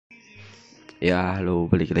Ya, halo,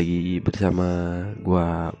 balik lagi bersama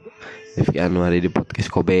gua Rifki Anwari di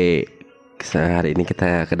podcast Kobe. Hari ini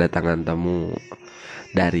kita kedatangan tamu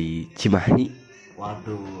dari Cimahi,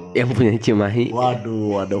 Waduh, yang punya Cimahi.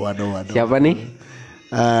 waduh. Siapa nih?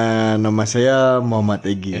 Nama saya Muhammad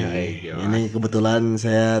Egi. Egi, Ini kebetulan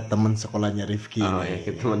saya teman sekolahnya Rifki. Oh ya, nih.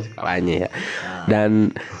 kita teman sekolahnya ya.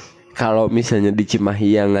 Dan kalau misalnya di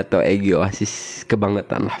Cimahi yang atau Egi Oasis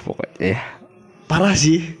kebangetan lah pokoknya ya. Parah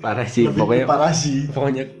sih. Parah sih, Lebih pokoknya ke parah sih.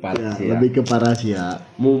 Pokoknya parah Ya, sih ya. lebih ke parah sih ya.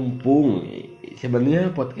 Mumpung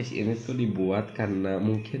sebenarnya podcast ini tuh dibuat karena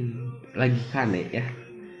mungkin lagi kane ya.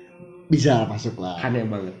 Bisa masuk lah. Kane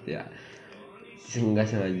banget ya.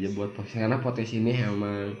 Nggak sengaja buat podcast karena podcast ini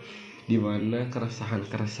emang dimana keresahan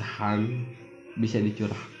bisa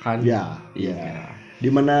dicurahkan. Ya. Iya.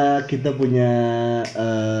 Dimana kita punya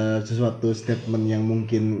sesuatu statement yang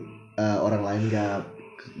mungkin orang lain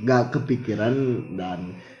gak kepikiran,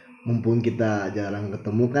 dan mumpung kita jarang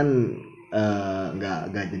ketemu kan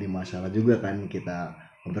nggak jadi masalah juga kan kita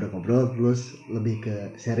ngobrol-ngobrol, plus lebih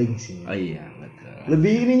ke sharing sih. Oh iya betul.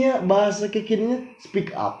 Lebih ininya bahasa kekininya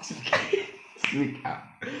speak up. Speak up.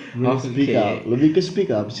 Speak up. Lebih ke speak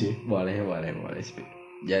up sih. Boleh speak.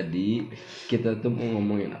 Jadi kita tuh mau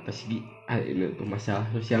ngomongin apa sih hari ini tuh masalah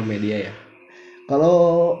sosial media ya.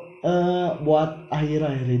 Kalau buat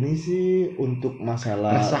akhir-akhir ini sih untuk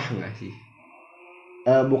masalah Resah nggak sih?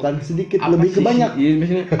 bukan sedikit, Apa lebih ke sih? banyak. Iya,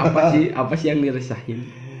 maksudnya apa sih yang diresahin?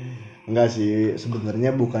 Enggak sih,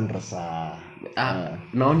 sebenarnya bukan resah.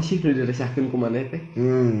 Naon sih udah diresahkan kemana teh?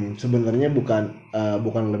 Sebenarnya bukan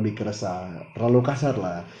lebih ke resah, terlalu kasar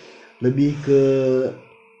lah. Lebih ke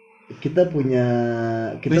kita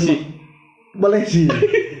Risih. Boleh sih.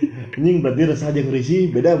 Ini berarti resah jeung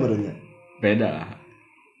risih beda merenya. Beda lah.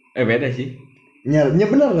 Beda sih. Nya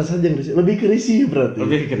benar resah jeung risih, lebih ke risih berarti.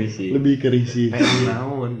 Lebih ke risih.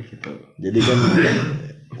 Naon gitu. Jadi kan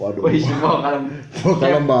waduh. Wih, semua kalem.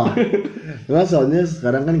 Kalau mbak, nah, soalnya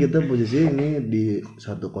sekarang kan kita posisi ini di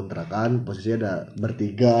satu kontrakan, posisinya ada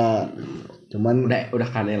bertiga, cuman Udah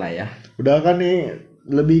kane lah ya. udah kan nih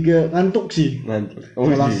lebih ke ngantuk sih. Ngantuk.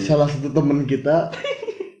 Salah satu temen kita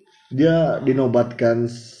dia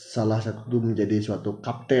dinobatkan salah satu menjadi suatu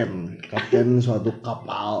kapten suatu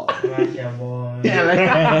kapal.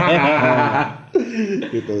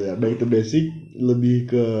 Gitu ya. Back to basic,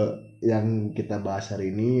 lebih ke yang kita bahas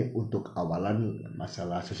hari ini untuk awalan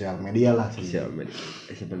masalah sosial media lah sih. Sosial media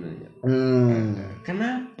sebenarnya.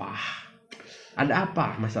 Kenapa? Ada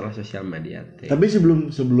apa masalah sosial media teh? Tapi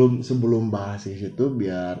sebelum bahas itu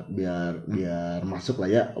biar masuk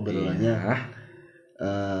lah ya obrolannya. Iya.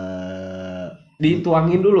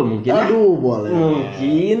 Dituangin dulu mungkin. Aduh, boleh.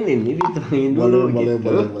 Mungkin ini dituangin dulu boleh, gitu.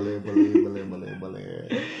 Boleh.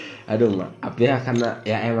 Aduh, maaf ya karena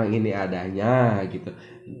ya emang ini adanya gitu.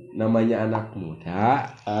 Namanya anak muda.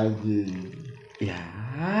 Anjing. Ya,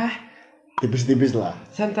 Tipis-tipis lah.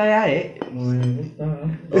 santai aja.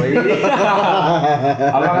 Oh ini.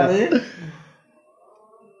 Apa katanya?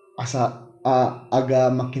 Agak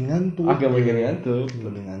makin ngantuk. Lebih ngantuk.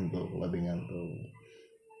 Lebih ngantuk.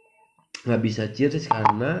 Nggak bisa cheers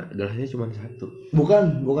karena gelasnya cuma satu.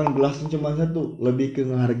 Bukan gelasnya cuma satu, lebih ke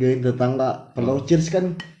ngehargain tetangga. Kalau cheers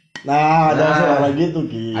kan, ada suara gitu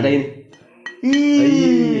Ki. Ada ini.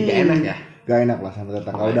 Gak enak ya? Gak enak lah sama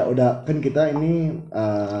tetangga. Udah kan kita ini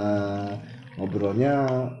ngobrolnya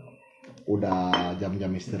udah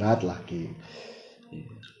jam-jam istirahat lah Ki.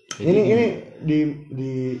 Ini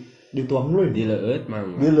dituang dulu ini. Dileut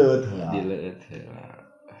mangga. Dileut.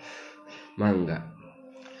 Mangga.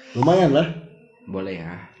 Lumayan lah. Boleh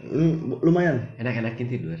ya. Ini lumayan. Enak-enakin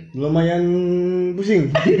tidur. Lumayan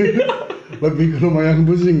pusing. Lebih ke lumayan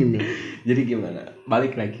pusing ini. Jadi gimana?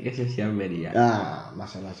 Balik lagi ke sosial media. Nah,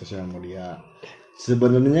 masalah sosial media.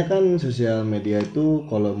 Sebenarnya kan sosial media itu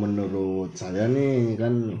kalau menurut saya nih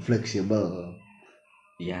kan fleksibel.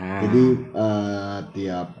 Ya. Jadi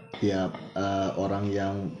tiap orang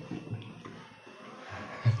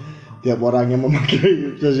yang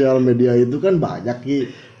memakai sosial media itu kan banyak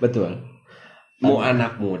Ki. Betul. Mau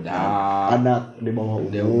anak muda, anak di bawah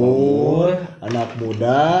umur, anak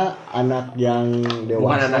muda, anak yang dewasa.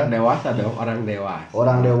 Bukan anak dewasa dong, orang dewasa.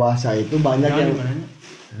 Orang dewasa itu banyak yang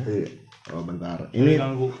oh bentar. Ini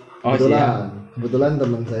kebetulan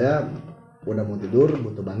teman saya udah mau tidur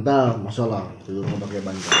butuh bantal, masalah tidur nggak pakai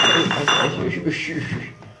bantal.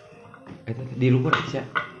 Di luar aja.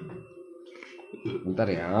 Bentar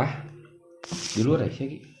ya. Di luar aja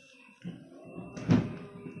Ki.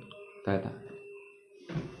 Tata.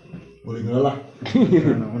 Boleh enggak lah.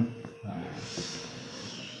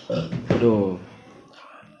 Aduh.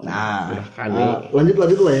 Nah, Udah kali. lanjut lah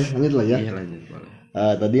ya. Iya lanjut boleh.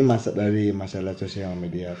 tadi dari masalah sosial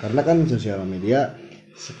media, karena kan sosial media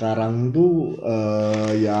sekarang tuh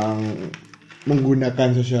yang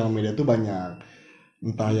menggunakan sosial media tuh banyak,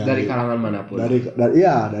 entah yang dari kalangan manapun,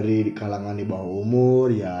 dari kalangan di bawah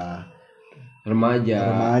umur ya, remaja,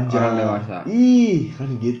 orang dewasa. Kan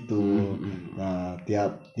gitu. Nah,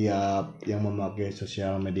 tiap yang memakai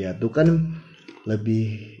sosial media tuh kan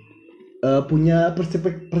lebih punya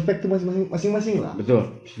perspektif masing-masing lah.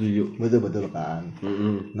 Betul, setuju. Betul kan.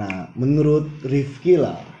 Nah, menurut Rifki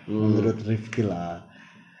lah,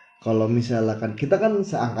 kalau misalkan kita kan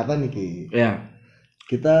seangkatan nih Ki. Ya.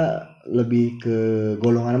 Kita lebih ke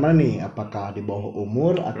golongan mana nih? Apakah di bawah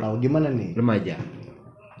umur atau gimana nih? Remaja.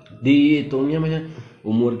 Dihitungnya macam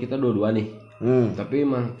umur kita 22 nih. Tapi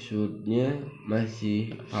maksudnya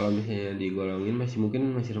masih, kalau misalnya digolongin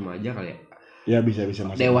mungkin masih remaja kali ya. Ya bisa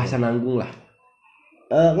masuk. Dewasa nanggung lah.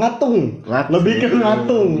 Ngatung. Lebih ke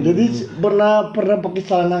ngatung. Jadi pernah pakai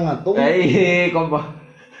celana ngatung. Kompa.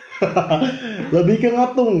 Lebih ke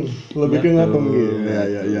ngatung gitu.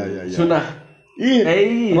 Ya. Sunnah.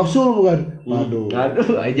 Rasul bukan. Aduh,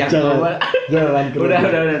 jangan.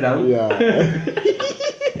 Udah dong. Iya.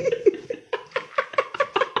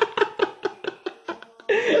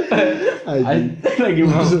 Lagi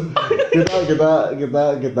mau.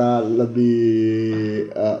 kita lebih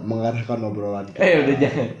mengarahkan obrolan kita. Udah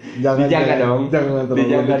jangan dong. Jangan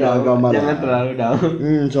terlalu ke agama. Jangan terlalu dong.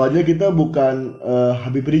 Soalnya kita bukan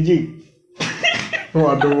Habib Rizik.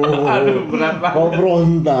 Waduh, berapa? Kok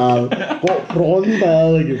frontal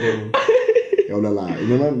gitu. Ya udahlah,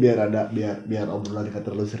 ini mah biar obrolan kita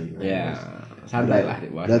terlalu serius. Ya, santai lah.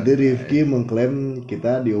 Berarti Rifki mengklaim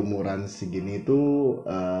kita di umuran segini tuh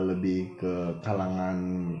lebih ke kalangan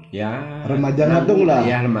ya remaja ngatung lah.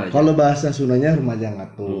 Ya, remaja. Kalau bahasa Sundanya remaja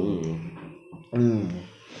ngatung.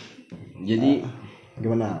 Jadi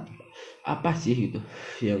gimana? Apa sih gitu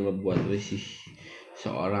yang ngebuat risih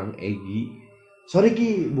seorang Egi? Sorry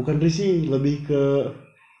Ki, bukan risih, lebih ke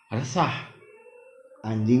resah.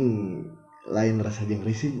 Anjing, lain rasa jeung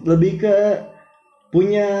risih, lebih ke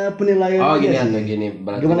punya penilaian. Gini,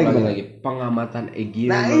 berarti gimana lagi pengamatan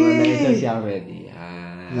Egi mengenai sosial media.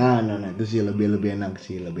 Nah, itu sih lebih enak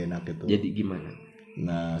itu. Jadi gimana?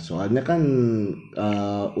 Nah, soalnya kan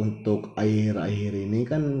untuk akhir-akhir ini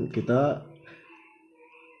kan kita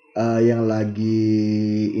yang lagi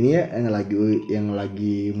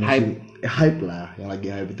musim hype lah, yang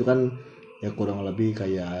lagi hype itu kan ya kurang lebih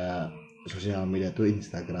kayak sosial media tuh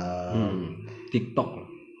Instagram, TikTok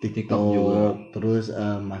juga, terus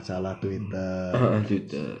masalah Twitter.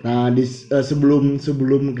 Nah, di sebelum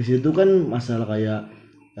ke situ kan masalah kayak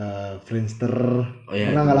Friendster,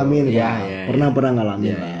 pernah ngalamin kan? Pernah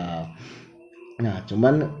ngalamin lah. Nah,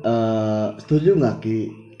 cuman setuju nggak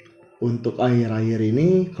Ki untuk akhir-akhir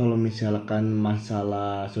ini kalau misalkan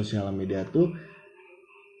masalah sosial media tuh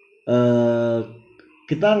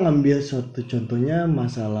kita ngambil suatu contohnya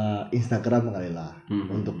masalah Instagram kali lah.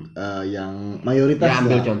 Untuk yang mayoritas ya,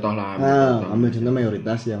 ambil contoh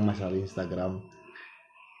mayoritas yang masalah Instagram.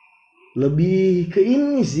 Lebih ke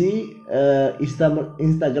ini sih,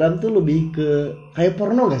 Instagram tuh lebih ke kayak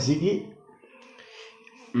porno gak sih Ki?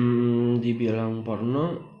 Dibilang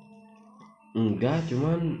porno enggak,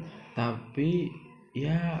 cuman tapi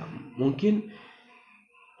ya mungkin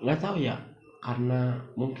nggak tahu ya, karena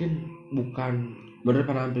mungkin bukan bener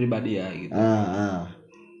pandangan pribadi ya gitu.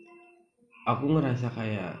 Aku ngerasa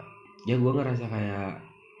kayak gue ngerasa kayak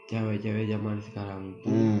cewek-cewek zaman sekarang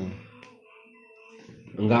tuh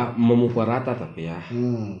nggak memukul rata, tapi ya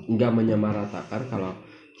nggak menyamaratakan kalau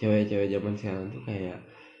cewek-cewek zaman sekarang tuh kayak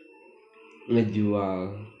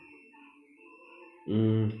ngejual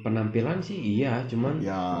penampilan sih iya, cuman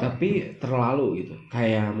tapi terlalu gitu,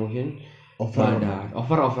 kayak mungkin over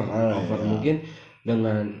mungkin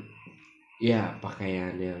dengan ya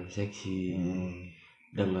pakaian yang seksi,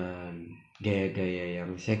 dengan gaya-gaya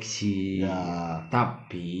yang seksi,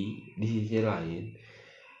 tapi di sisi lain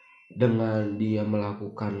dengan dia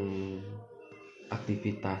melakukan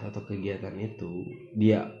aktivitas atau kegiatan itu,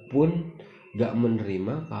 dia pun gak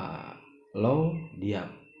menerima kalau dia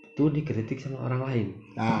tuh dikritik sama orang lain.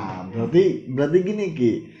 Nah, berarti gini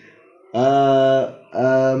Ki,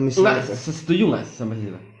 misalnya setuju nggak sampai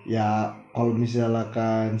sini? Ya kalau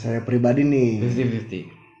misalkan saya pribadi nih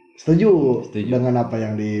 50-50 setuju dengan apa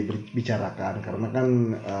yang dibicarakan, karena kan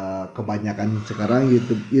kebanyakan sekarang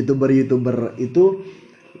youtuber itu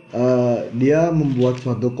dia membuat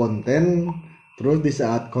suatu konten, terus di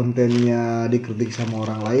saat kontennya dikritik sama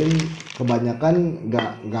orang lain, kebanyakan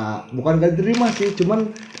bukan gak diterima sih,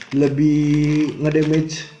 cuman lebih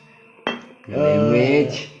ngedamage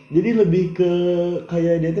Jadi lebih ke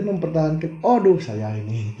kayak dia tuh mempertahankan. Aduh saya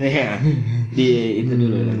ini. Ya, di itu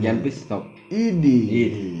dulu, jangan please stop.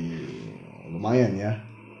 Idi. Lumayan ya.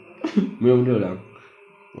 Minum dulu dong.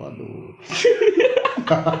 Waduh.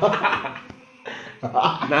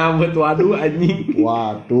 Nah, buat waduh anjing.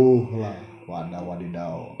 Waduh lah.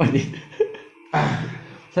 Wadidaw.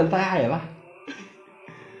 Santai aja lah.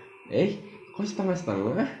 Kok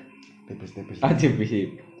setengah-setengah? Tipis-tipis.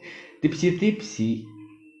 Tipsi.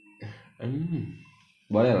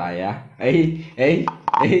 Boleh lah ya.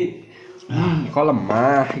 Kok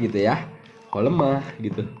lemah gitu ya? Kok lemah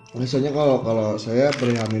gitu? Biasanya kalau saya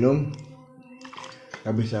perihal minum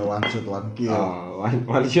nggak bisa one shot one kill.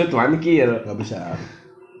 One shot one kill. Nggak bisa.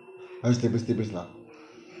 Harus tipis-tipis lah.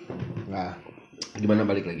 Nah, Gimana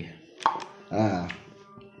balik lagi?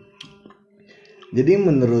 Jadi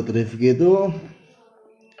menurut Rifki itu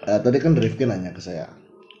tadi kan Rifki nanya ke saya.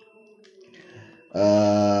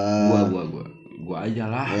 Gua aja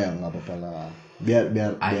lah. Ya nggak apa-apa lah.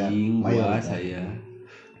 Biar Aing gua saya.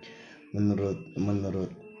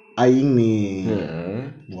 Menurut Aing nih,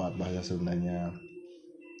 buat bahasa Sundanya.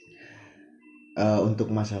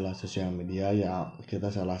 Untuk masalah sosial media ya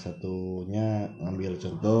kita salah satunya ngambil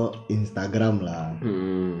contoh Instagram lah.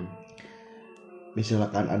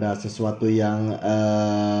 Misalkan ada sesuatu yang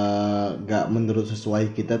gak menurut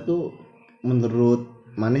sesuai kita tuh, menurut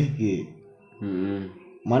Maneh Ki,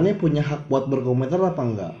 Maneh punya hak buat berkomentar apa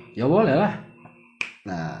enggak? Ya boleh lah.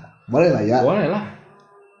 Nah boleh lah ya. Boleh lah.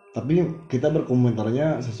 Tapi kita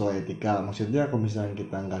berkomentarnya sesuai etika. Maksudnya kalau misalnya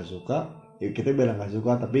kita nggak suka, ya kita bilang nggak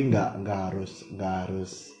suka, tapi nggak harus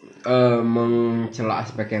mencela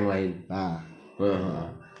aspek yang lain. Nah,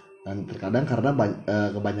 dan terkadang karena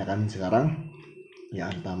kebanyakan sekarang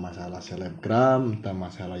ya entah masalah selebgram, entah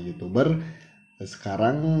masalah YouTuber,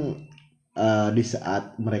 sekarang di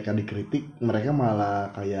saat mereka dikritik, mereka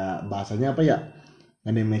malah kayak bahasanya apa ya,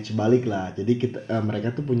 nge-damage balik lah. Jadi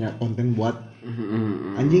mereka tuh punya konten buat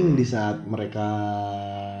anjing. Di saat mereka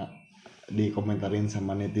dikomentarin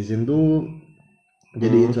sama netizen tuh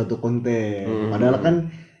jadiin suatu konten. Padahal kan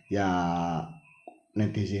ya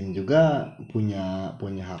netizen juga punya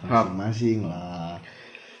hak masing-masing lah.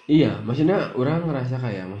 Iya, maksudnya orang ngerasa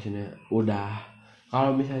kayak maksudnya udah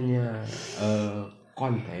kalau misalnya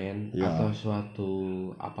konten atau suatu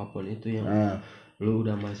apapun itu yang lu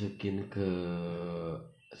udah masukin ke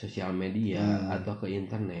sosial media atau ke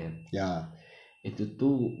internet, ya itu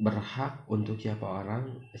tuh berhak untuk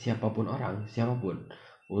siapapun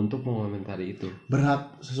untuk mengomentari itu.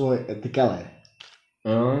 Berhak sesuai etika lah ya.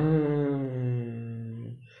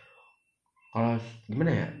 Kalau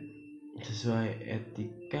gimana ya, sesuai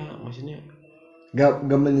etika maksudnya gak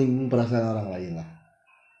menyinggung perasaan orang lain lah.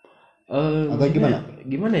 Atau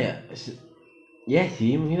gimana ya? Ya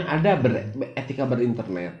sih, mungkin ada etika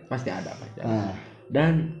berinternet, pasti ada.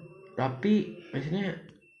 Dan tapi maksudnya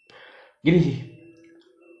gini sih,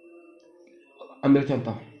 ambil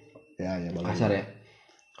contoh ya kasar ya.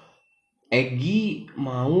 Egi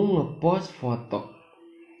mau ngepost foto,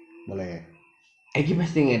 boleh. Egi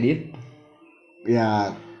pasti ngedit,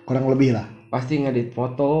 ya kurang lebih lah. Pasti ngedit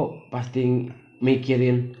foto, pasti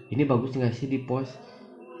mikirin ini bagus nggak sih di post,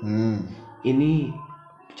 ini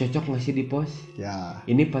cocok nggak sih di post, ya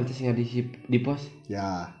ini pantas nggak di post,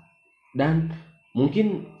 ya. Dan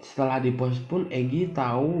mungkin setelah di post pun Egi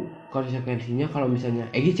tahu konsekuensinya. Kalau misalnya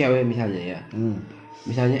Egi cewek misalnya ya,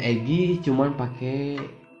 misalnya Egi cuman pakai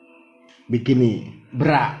bikini,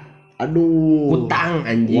 bra, aduh, kutang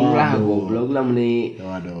anjing. Waduh. Lah goblok lah nih.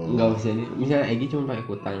 Waduh. Nggak usah nih. Misalnya Egi cuma pakai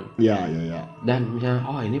kutang. Ya. Dan misalnya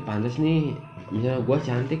ini pantas nih. Misalnya gue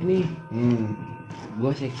cantik nih.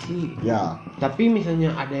 Gue seksi. Ya. Tapi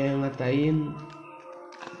misalnya ada yang ngatain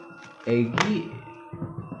Egi,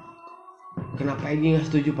 kenapa Egi nggak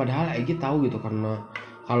setuju? Padahal Egi tahu gitu, karena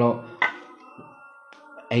kalau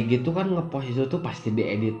Egi tuh kan ngepost itu tuh pasti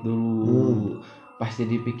diedit dulu, pasti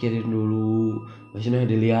dipikirin dulu, maksudnya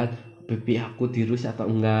dilihat pipi aku tirus atau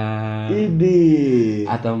enggak,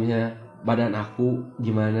 atau misalnya badan aku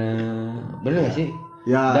gimana, bener nggak sih?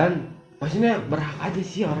 Ya. Dan maksudnya berhak aja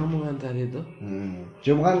sih orang mengantar itu.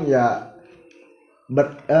 Cuma kan ya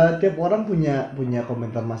tiap orang punya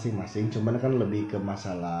komentar masing-masing. Cuman kan lebih ke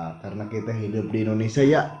masalah karena kita hidup di Indonesia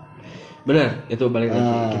ya. Benar, itu balik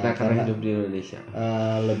lagi kita karena hidup di Indonesia.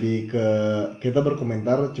 Lebih ke kita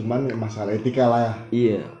berkomentar cuman masalah etika lah ya.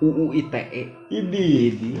 Iya, UU ITE.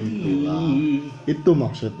 Itu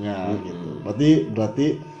maksudnya gitu.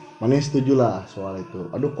 Berarti mana setuju lah soal itu.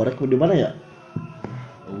 Aduh, korek di mana ya?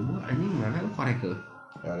 Anjing mana lu korek ke?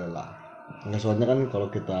 Ya udahlah. Nggak, soalnya kan kalau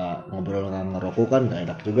kita ngobrol dengan ngerokok kan nggak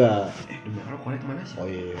enak juga. Demi Allah korek mana sih? Oh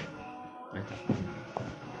iya.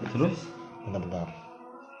 Terus bentar.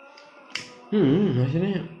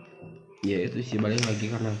 maksudnya ya itu sih balik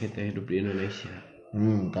lagi karena kita hidup di Indonesia.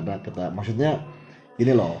 Karena kita maksudnya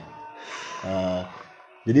gini loh.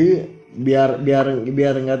 Jadi biar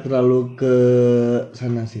nggak terlalu ke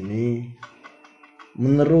sana sini.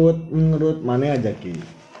 Menurut mana aja Ki?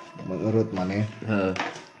 Menurut mana?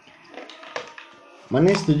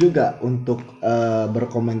 Mana setuju gak untuk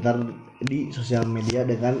berkomentar di sosial media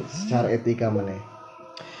dengan secara etika mana?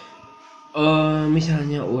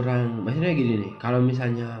 Misalnya orang, maksudnya gini nih, kalau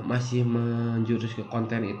misalnya masih menjurus ke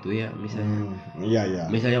konten itu ya, misalnya, Iya.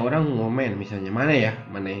 misalnya orang ngomen, misalnya mana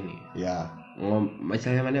ini, Ya.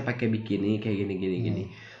 misalnya mana pakai bikini kayak gini,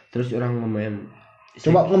 terus orang ngomen,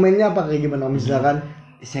 Coba komennya apa kayak gimana? Misalkan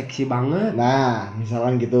seksi banget. Nah,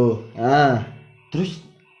 misalkan gitu. Nah, terus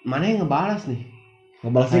mana yang ngebalas nih?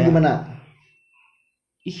 Ngebalasnya gimana?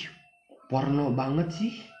 Ih, porno banget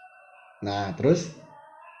sih. Nah, terus?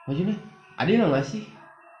 Maksudnya, adil nggak sih?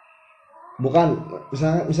 Bukan,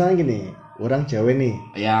 misalnya gini, orang cewek nih.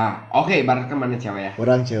 Ya, oke, ibaratkan mana cewek ya?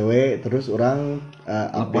 Orang cewek, terus orang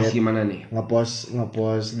ngepost gimana nih?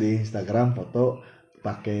 Ngepost di Instagram foto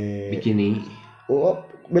pakai bikini. Oh,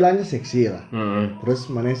 bilangnya seksi lah. Terus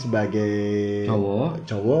mana sebagai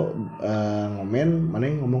cowok ngomen, mana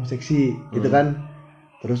ngomong seksi, gitu kan?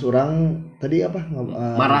 Terus orang tadi apa?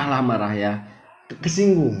 Marah ya.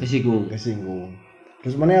 Kesinggung.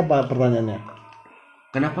 Terus mana apa pertanyaannya?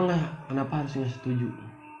 Kenapa harus nggak setuju?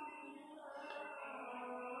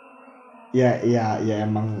 Ya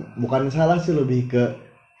emang bukan salah sih, lebih ke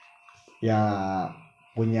ya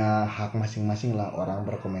punya hak masing-masing lah orang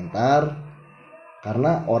berkomentar,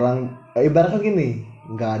 karena orang ibaratnya gini,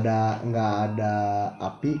 nggak ada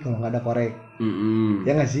api kalau nggak ada korek.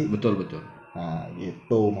 Ya nggak sih? Betul. Nah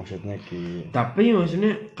gitu maksudnya Ki. Tapi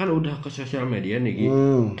maksudnya kan udah ke sosial media nih Ki.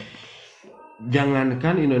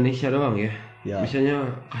 Jangankan Indonesia doang ya. Misalnya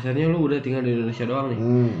kasarnya lu udah tinggal di Indonesia doang nih.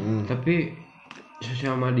 Tapi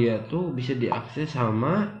sosial media tuh bisa diakses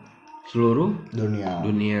sama seluruh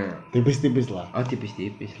dunia. Tipis-tipis lah. Oh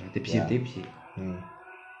tipis-tipis lah. Tipis-tipis sih.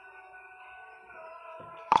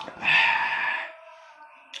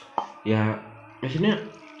 Ya maksudnya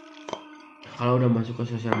kalau udah masuk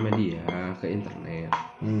ke sosial media, ke internet,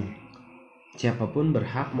 siapapun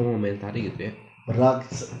berhak mengomentari gitu ya. Berhak,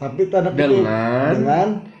 tapi tanda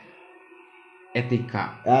dengan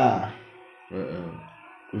etika.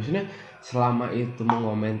 Maksudnya selama itu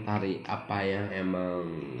mengomentari apa yang emang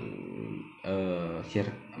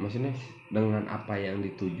maksudnya dengan apa yang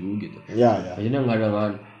dituju gitu. Maksudnya nggak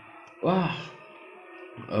dengan wah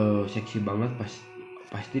seksi banget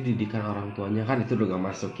pasti didikan orang tuanya, kan itu udah gak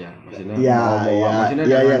masuk ya, maksudnya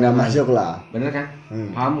maksudnya nggak masuk lah, bener kan?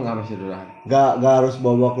 Paham nggak maksudnya? Nggak harus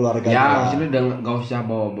bawa keluarga ya maksudnya nggak usah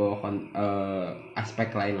bawa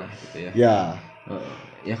aspek lain lah gitu ya.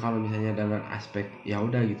 Ya kalau misalnya dengan aspek ya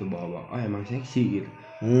udah gitu bawa oh emang seksi gitu,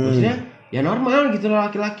 maksudnya ya normal gitu loh,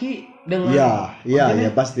 laki-laki dengan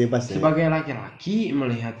pasti sebagai laki-laki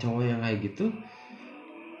melihat cowok yang kayak gitu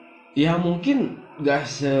ya mungkin gak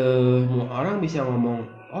semua orang bisa ngomong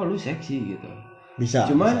oh lu seksi gitu,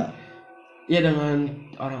 cuman ya dengan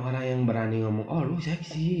orang-orang yang berani ngomong oh lu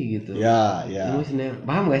seksi gitu ya maksudnya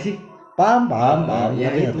paham gak sih? Paham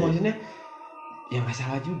ya itu maksudnya ya gak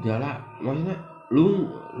salah juga lah, maksudnya lu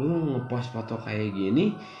ngepost foto kayak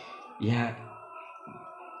gini ya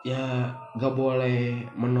gak boleh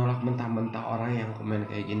menolak mentah-mentah orang yang komen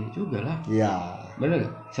kayak gini juga lah, bener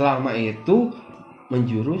gak? Selama itu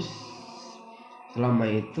menjurus, selama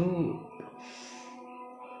itu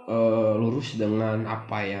lurus dengan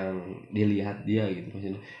apa yang dilihat dia gitu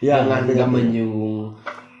maksudnya, dengan nggak menyinggung,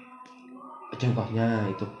 contohnya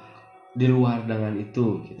itu di luar dengan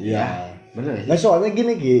itu gitu bener gak sih? Nah soalnya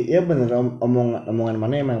gini Ki, ya bener omongan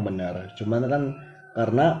mana emang bener, cuman kan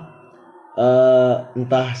karena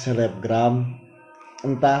entah selebgram,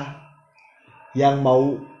 entah yang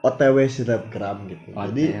mau OTW selebgram gitu,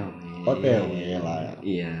 jadi OTW lah.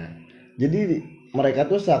 Iya. Jadi mereka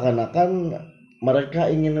tuh seakan-akan mereka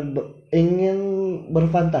ingin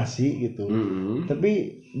berfantasi gitu. Tapi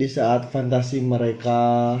di saat fantasi mereka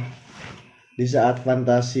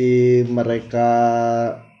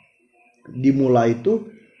dimulai tuh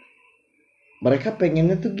mereka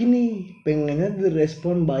pengennya tuh gini, pengennya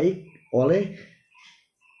direspon baik oleh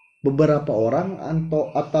beberapa orang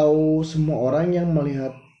atau semua orang yang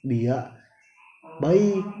melihat dia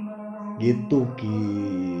baik gitu Ki,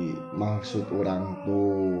 maksud orang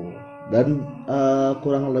tuh. Dan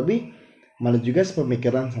kurang lebih malah juga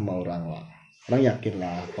sepemikiran sama orang lah, orang yakin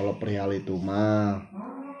lah kalau perihal itu mah.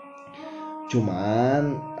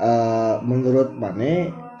 Cuman menurut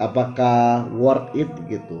Mane apakah worth it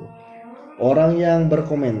gitu. Orang yang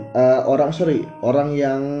orang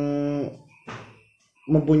yang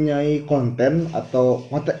mempunyai konten atau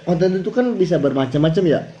konten itu kan bisa bermacam-macam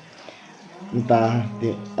ya.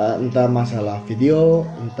 Entah masalah video,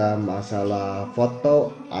 entah masalah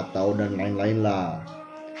foto atau dan lain-lain lah.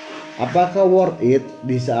 Apakah worth it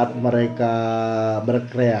di saat mereka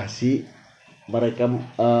berkreasi, mereka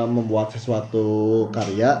membuat sesuatu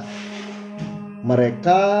karya,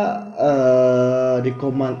 mereka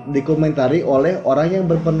dikomentari oleh orang yang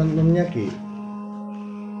berpenontonnya Ki.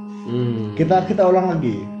 Kita ulang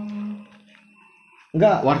lagi.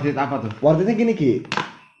 Enggak. Worth it apa tuh? Worth itnya gini Ki.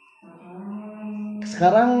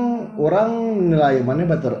 Sekarang orang nilai mana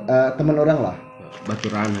teman orang lah.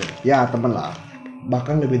 Baturan. Ya teman lah.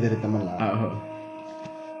 Bahkan lebih dari teman lah.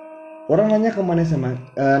 Orang nanya ke mana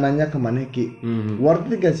Ki. Worth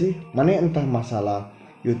it gak sih? Mana entah masalah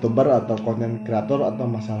YouTuber atau konten kreator atau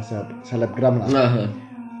masalah selebgram lah.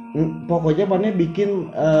 Pokoknya mana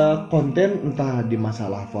bikin konten entah di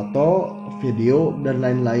masalah foto, video dan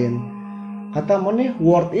lain-lain. Kata mana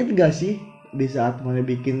worth it gak sih di saat mana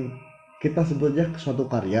bikin kita sebutnya suatu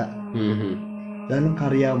karya dan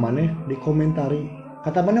karya mana dikomentari.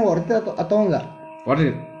 Kata mana worth it atau enggak? Worth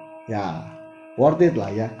it. Ya, worth it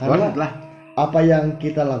lah ya. Karena worth it lah. Apa yang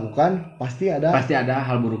kita lakukan pasti ada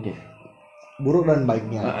hal buruknya. Buruk dan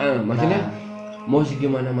baiknya. Maksudnya mau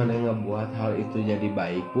segimana mana ngebuat hal itu jadi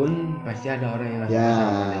baik pun pasti ada orang yang nggak suka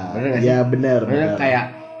sama mana. Bener nggak sih? Ya benar. Kayak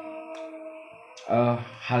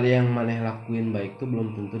hal yang mana lakuin baik tuh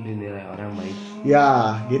belum tentu dinilai orang baik.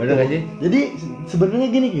 Ya gitu. Bener gak sih? Jadi sebenarnya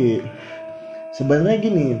gini Ki.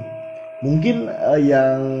 Mungkin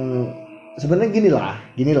yang sebenarnya gini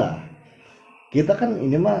lah. Kita kan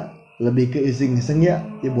ini mah lebih ke iseng-iseng ya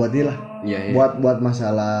buatilah. Iya. Buat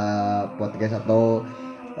masalah podcast atau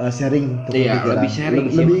sharing. Iya, lebih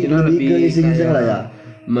sharing sih. Lebih ke iseng-iseng lah ya.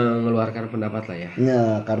 Mengeluarkan pendapat lah ya. Ya,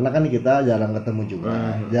 karena kan kita jarang ketemu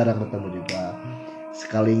juga.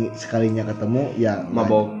 Sekalinya ketemu ya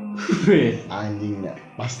mabok. Anjingnya.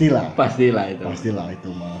 Pastilah itu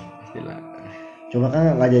mah. Cuma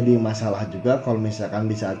kan nggak jadi masalah juga kalau misalkan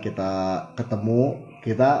di saat kita ketemu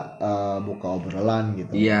kita buka obrolan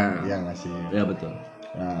gitu. Iya. Iya nggak sih? Iya betul.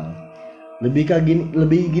 Nah,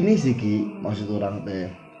 lebih gini sih Ki, maksud orang teh.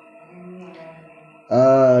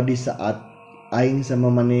 Di saat aing sama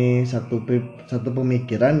mane satu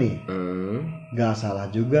pemikiran nih, nggak salah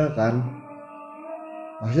juga kan?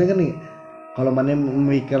 Maksudnya kan nih, kalau mane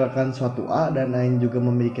memikirkan suatu A dan aing juga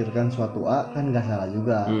memikirkan suatu A kan nggak salah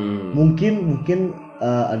juga. Mungkin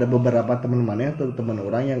ada beberapa teman mane atau teman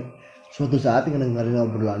orang yang suatu saat dengerin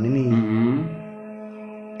obrolan ini.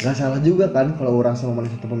 Gak salah juga kan kalau orang sama mana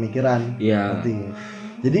satu pemikiran. Iya.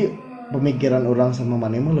 Jadi pemikiran orang sama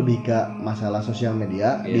mana mah lebih ke masalah sosial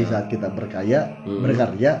media. Di saat kita berkarya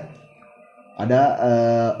ada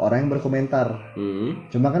orang yang berkomentar.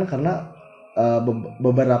 Cuma kan karena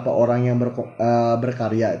beberapa orang yang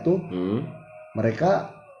berkarya itu mereka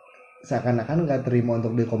seakan-akan gak terima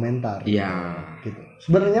untuk dikomentar. Iya. Gitu.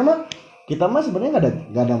 Sebenarnya mah kita mah sebenarnya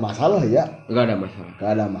nggak ada masalah ya. Nggak ada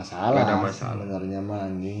masalah sebenarnya mah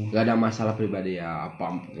anjing. Nggak ada masalah pribadi ya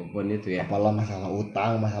apapun itu ya. Apalah masalah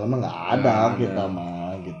utang, masalah mah nggak ada kita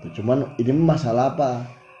mah gitu. Cuman ini masalah apa?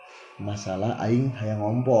 Masalah aing hayang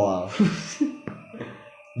ngompol.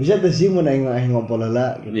 Bisa tuh sih mun aing ngompol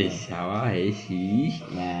heula gitu. Bisa wae sih.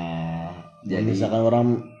 Nah, jadi misalkan orang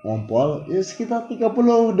ngompol ya sekitar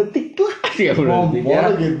 30 detik lah. 30 detik ya.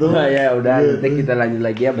 Gitu. Ya udah gitu. nanti kita lanjut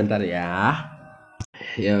lagi ya bentar ya.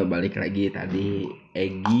 Ya balik lagi tadi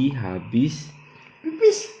Egi habis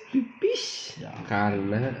pipis ya.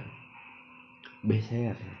 Karena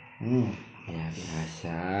beser. Ya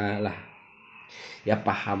biasa lah. Ya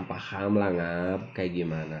paham lah ngap kayak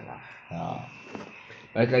gimana lah. Ya.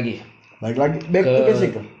 Balik lagi back to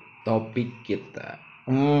basic topik kita.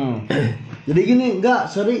 Jadi gini,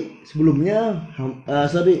 sorry sebelumnya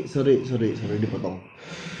sorry dipotong.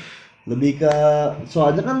 Lebih ke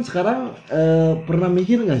soalnya kan sekarang pernah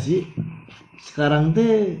mikir nggak sih sekarang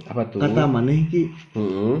teh apa tuh kata maneh Ki?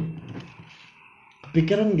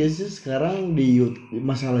 Kepikiran gak sih sekarang di YouTube,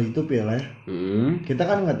 masalah YouTube ya lah. Kita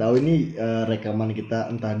kan nggak tahu ini rekaman kita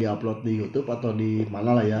entah diupload di YouTube atau di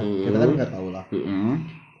mana lah ya. Kita kan nggak tahu lah.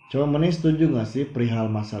 Coba maneh setuju nggak sih perihal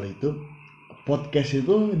masalah itu? Podcast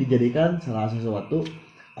itu dijadikan salah sesuatu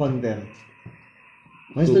konten.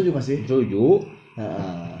 Mana setuju gak sih? Setuju.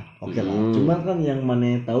 Oke lah. Cuma kan yang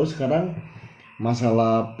mana tahu sekarang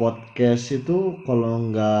masalah podcast itu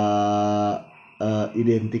kalau nggak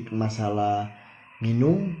identik masalah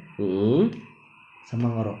minum,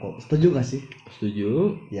 sama ngerokok. Setuju gak sih?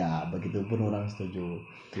 Setuju. Ya, begitupun orang setuju.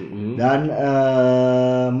 Mm-mm. Dan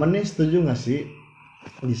Mane setuju gak sih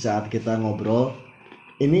di saat kita ngobrol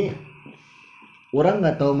ini orang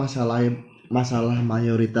nggak tahu masalah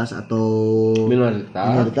mayoritas atau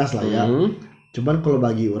minoritas lah ya. Cuman kalau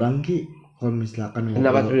bagi orang Ki, kalau misalkan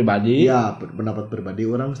pendapat pribadi, ya pendapat pribadi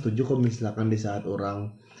orang setuju kalau misalkan di saat orang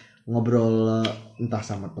ngobrol entah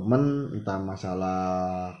sama temen, entah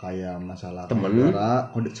masalah kayak masalah temen,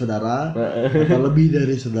 saudara atau lebih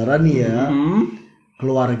dari saudara nih ya,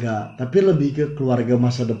 keluarga, tapi lebih ke keluarga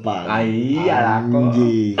masa depan.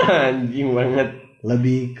 anjing banget.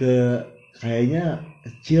 Lebih ke kayaknya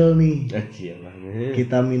kecil nih. Kecil banget.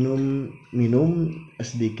 Kita minum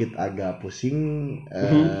sedikit agak pusing.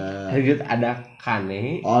 Sedikit ada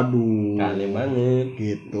kane. Aduh. Kane banget.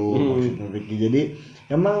 Gitu maksudnya Ricky. Jadi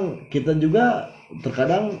emang kita juga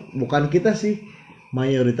terkadang bukan kita sih,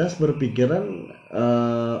 mayoritas berpikiran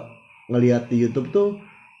ngelihat di YouTube tuh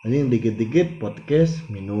ini dikit-dikit podcast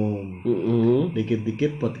minum,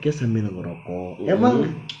 dikit-dikit podcast sambil ngerokok. Emang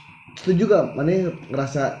itu juga mana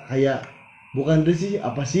ngerasa kayak bukan risih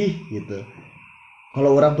apa sih gitu.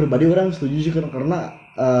 Kalau orang pribadi orang setuju sih karena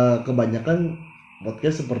kebanyakan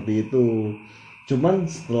podcast seperti itu. Cuman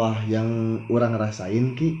setelah yang orang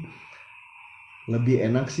rasain Ki, lebih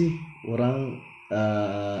enak sih orang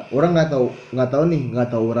nggak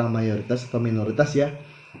tahu orang mayoritas atau minoritas ya.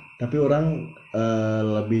 Tapi orang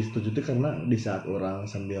lebih setuju tuh karena di saat orang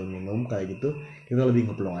sambil minum kayak gitu kita lebih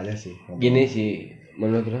ngeplong aja sih. Gini sih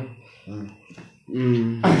menurut orang.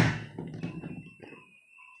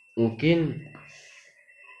 Mungkin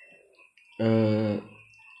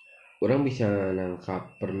orang bisa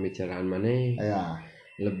nangkap pembicaraan mana ya.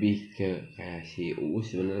 Lebih ke kayak si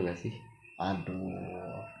Uus, bener nggak sih? Aduh,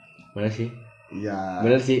 mana sih? Iya.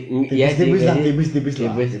 Bener sih. Tipis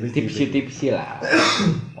lah.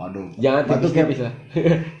 Waduh. Jangan tipis lah.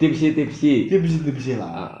 tipis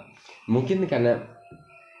lah. Mungkin karena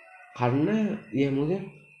ya mungkin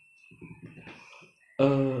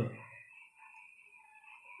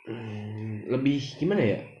lebih gimana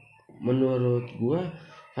ya? Menurut gua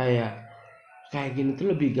kayak gini tuh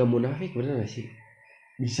lebih gak munafik, bener gak sih?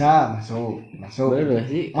 Bisa masuk. Bener gak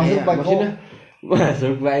sih? Masuk Pak Eko.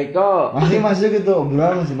 Masuk Pak Eko. Masih gitu,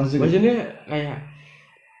 obrolan masih masuk. Maksudnya kayak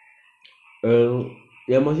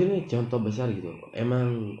ya maksudnya contoh besar gitu.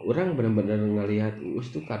 Emang orang benar-benar ngelihat Uus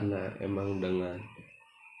tuh karena emang dengan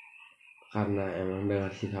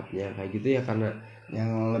sikapnya kayak gitu ya, karena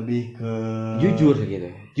yang lebih ke jujur gitu.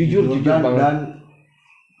 Jujur banget. Dan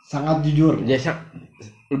sangat jujur. Ya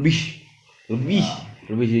lebih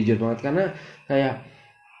jujur banget karena kayak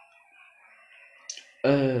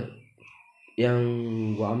yang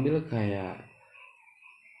gua ambil kayak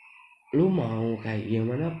lu mau kayak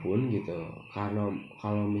gimana pun gitu, karena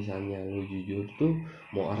kalau misalnya lu jujur tuh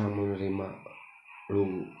mau orang menerima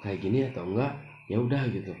lu kayak gini atau enggak ya udah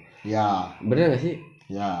gitu ya, bener gak sih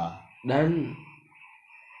ya, dan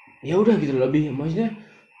ya udah gitu, maksudnya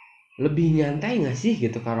lebih nyantai gak sih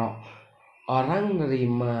gitu kalau orang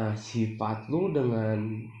nerima sifat lu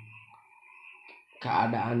dengan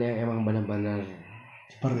keadaan yang emang benar-benar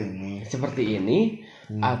seperti ini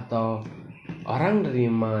atau orang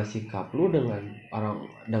nerima sikap lu dengan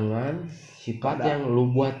sifat yang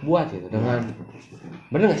lu buat gitu dengan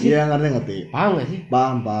bener gak sih? Iya ngerti. Paham gak sih?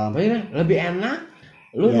 Paham. Maksudnya lebih enak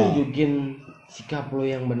lu nunjukin sikap lu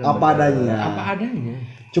yang benar apa adanya.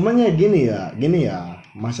 Cuman ya gini ya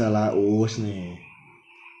masalah Uus nih.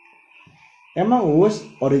 Emang Uus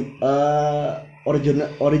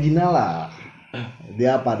original lah.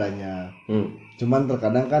 Dia apa adanya. Cuman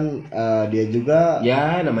terkadang kan dia juga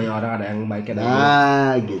ya namanya orang ada yang baik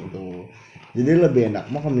gitu. Jadi lebih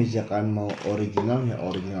enak kalau misalkan mau original ya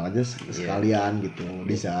original aja sekalian gitu.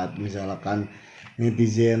 Di saat misalkan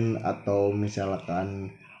netizen atau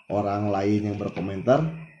misalkan orang lain yang berkomentar,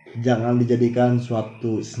 jangan dijadikan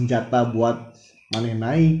suatu senjata buat maneh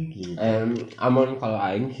naik gitu. Amun kalau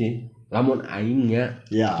aing sih, lamun aingnya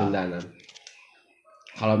Sundanan.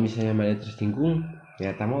 Kalau misalnya maneh tersinggung,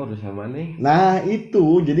 ya tamu urusan maneh. Nah,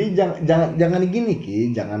 itu. Jadi jangan gini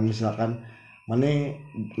Ki, jangan misalkan maneh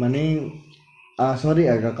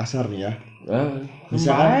sorry agak kasar nih ya.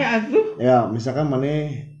 Misalkan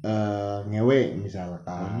maneh ngewe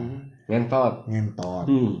misalkan. Ngentot.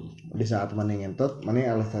 Di saat maneh ngentot,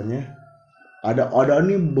 maneh alasannya ada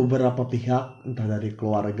nih beberapa pihak entah dari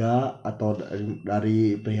keluarga atau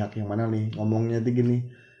dari pihak yang mana nih ngomongnya tuh gini,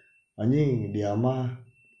 anjing dia mah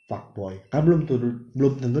fuckboy. Kan belum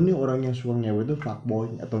tentu nih orang yang suka ngewe itu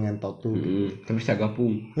fuckboy atau ngentot tuh. Tapi bisa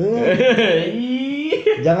gabung.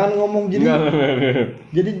 Jangan ngomong Enggak.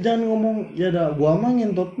 jadi jangan ngomong ya dah gua mah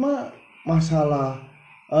ngentot mah masalah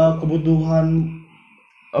kebutuhan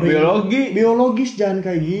biologis jangan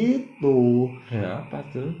kayak gitu. Ya apa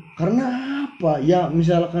tuh? Karena apa? Ya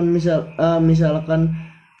misalkan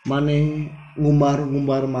maneh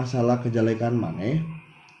ngumbar masalah kejelekan maneh,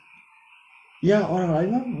 ya orang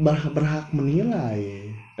lain mah berhak menilai.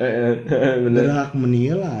 Bener. Berhak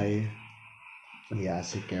menilai. Ya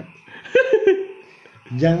sih Cap.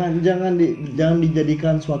 jangan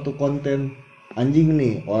dijadikan suatu konten anjing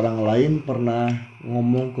nih, orang lain pernah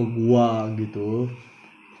ngomong ke gua gitu.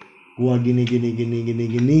 Gua gini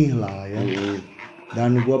lah ya.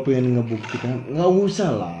 Dan gua pengen ngebuktikan, nggak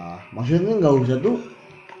usah lah. Maksudnya nggak usah tuh,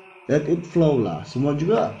 let it flow lah. Semua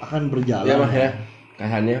juga akan berjalan. Ya mah ya.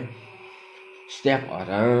 Kasarnya setiap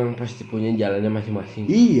orang pasti punya jalannya masing-masing.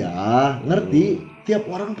 Iya, ngerti. Tiap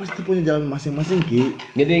orang pasti punya jalan masing-masing Ki.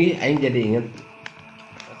 Jadi aing jadi inget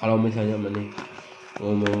kalau misalnya mana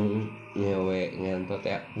ngomong ngewe ngentot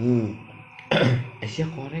ya. Asia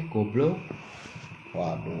korek goblok.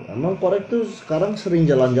 Waduh, emang korek tuh sekarang sering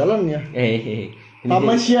jalan-jalan ya?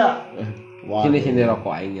 Tamasya. Sini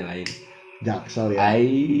rokok aing nyalain. Jaksel ya.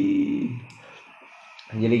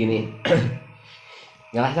 Jadi gini.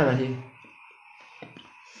 Ngerasa gak sih?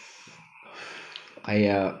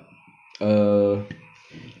 Kayak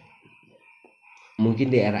mungkin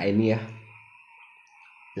di era ini ya.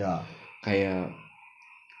 Ya. Kayak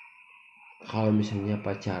kalau misalnya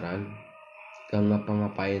pacaran gak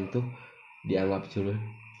ngapa-ngapain tuh dianggap culun.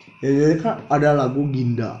 Ya jadi kan ada lagu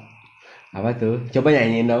Ginda. Apa tuh? Coba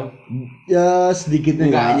nyanyiin dong. Ya sedikitnya.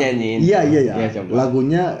 Enggak nyanyiin. Iya. Ya, coba.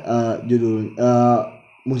 Lagunya judul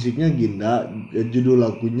musiknya Ginda, judul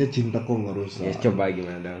lagunya Cinta Kok Nggak Rusak. Ya coba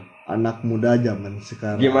gimana dong? Anak muda zaman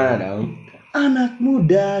sekarang. Gimana dong? Anak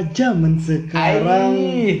muda zaman sekarang.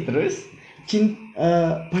 Terus?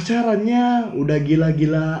 Pacarannya udah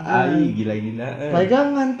gila-gilaan. Gila-gilaan.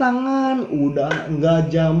 Pegangan tangan udah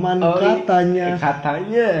nggak zaman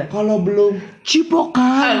katanya. Kalau belum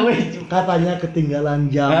cipokan katanya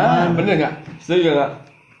ketinggalan zaman. Bener nggak? Setuju nggak?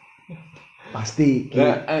 Pasti.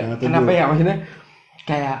 Kenapa ya, maksudnya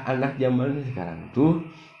kayak anak zaman sekarang tuh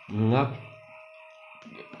nganggap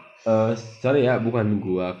sorry ya, bukan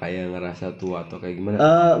gua kayak ngerasa tua atau kayak gimana.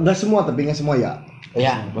 Nggak semua, tapi nggak semua ya.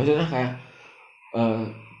 Ya maksudnya kayak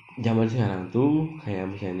zaman sekarang tuh kayak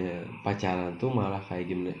misalnya pacaran tuh malah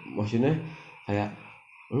kayak gimana, maksudnya kayak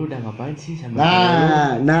lu udah ngapain sih sama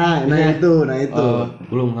itu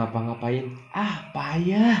belum ngapa-ngapain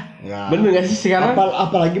payah ya. Bener gak sih sekarang?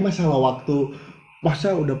 Apalagi masalah waktu,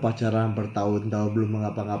 masa udah pacaran bertahun-tahun belum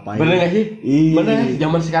ngapa-ngapain. Bener gak sih? Bener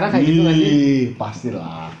zaman sekarang kayak gitu gak sih?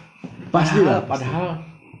 Pastilah. Padahal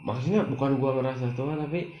maksudnya bukan gua ngerasa tua,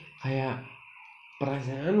 tapi kayak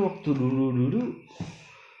perasaan waktu dulu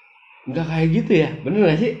nggak kayak gitu ya,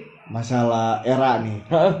 bener gak sih? Masalah era nih.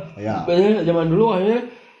 Ya. Bener, zaman dulu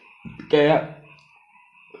kayak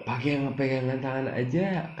pakai pegangan tangan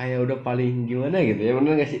aja kayak udah paling gimana gitu ya,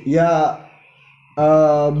 bener gak sih? Ya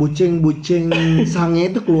bucing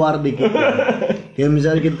sange itu keluar dikit. Kayak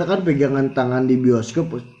misalnya kita kan pegangan tangan di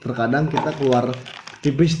bioskop, terkadang kita keluar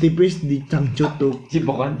tipis-tipis di cangcutuk.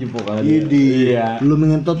 Cipokan. Iya. Lu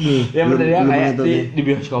mengentot nih. Ya bener ya, kayak di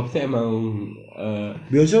bioskop sih emang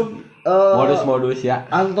bioskop modus ya.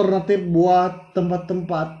 Alternatif buat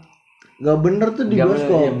tempat-tempat gak bener tuh di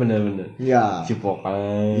bioskop. Iya bener. Ya. Cipokan.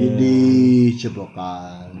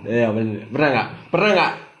 Cipokan. Iya bener.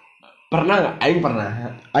 Pernah nggak? Aing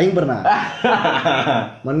pernah.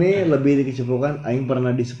 Mana lebih di cipokan? Aing pernah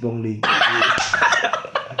disepong di.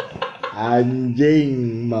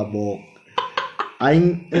 Anjing mabok.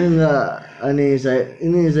 Aing enggak.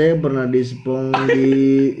 Ini saya pernah disepong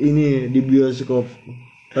di bioskop.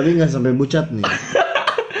 Tapi nggak sampai bucat nih.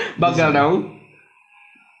 Bagal dong.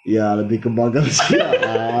 Ya lebih ke bagal sih.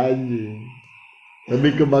 Anjing.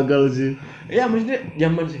 Lebih ke bagal sih. Ya maksudnya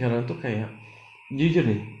zaman sekarang tuh kayak jujur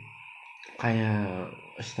nih, kayak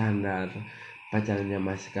standar pacarnya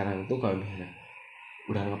mas sekarang tuh kalau misalnya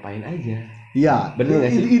udah ngapain aja. Iya, bener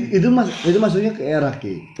gak sih? Itu maksudnya ke era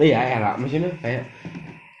Ki. Iya era, maksudnya kayak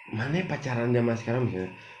mana pacaran zaman sekarang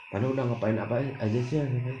misalnya, mana udah ngapain apa aja sih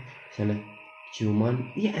sana ciuman,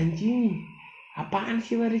 iya anjing, apaan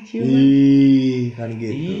sih mari ciuman? Kan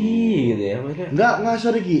gitu. Gitu ya maksudnya. Enggak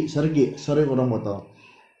sorry orang potong.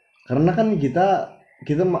 Karena kan kita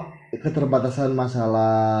keterbatasan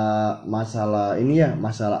masalah ini ya,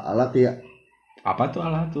 masalah alat ya. Apa tuh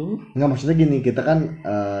alat tuh? Enggak, maksudnya gini, kita kan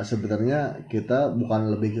sebenarnya kita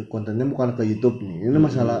bukan lebih ke kontennya, bukan ke YouTube nih. Ini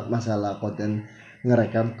masalah konten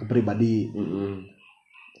ngerekam ke pribadi.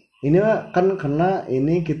 Ini kan karena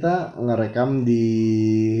ini kita ngerekam di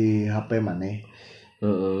HP maneh.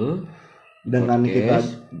 Dengan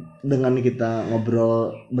kita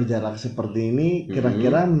ngobrol berjarak seperti ini,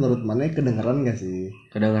 kira-kira menurut maneh kedengeran gak sih?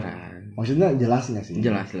 Kedengeran. Maksudnya jelas gak sih?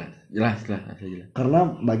 Jelas.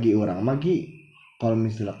 Karena bagi orang kalau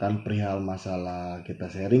misalkan perihal masalah kita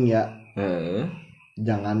sharing ya,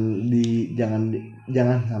 jangan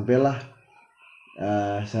sampailah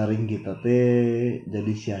sharing kita teh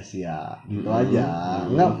jadi sia-sia gitu aja.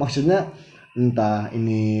 Enggak, maksudnya entah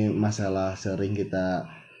ini masalah sharing kita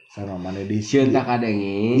sama mana di cinta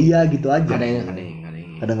kadengi. Iya gitu aja. Kadang.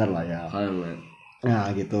 Kedengar lah ya.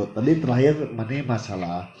 Nah gitu. Tadi terakhir mana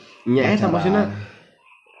masalah. Ya maksudnya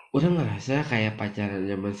udah ngerasa kayak pacaran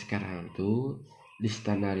zaman sekarang tuh di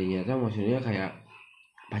standarnya tuh maksudnya kayak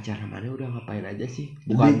pacaran mana udah ngapain aja sih?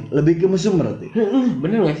 Bukan lebih ke mesum berarti.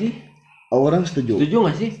 Bener gak sih? Orang setuju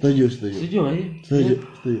gak sih? Setuju gak sih? Setuju.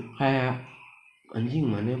 Kayak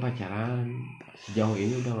anjing mana pacaran sejauh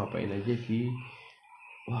ini udah ngapain aja sih?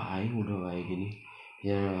 Wah, aing udah kayak gini.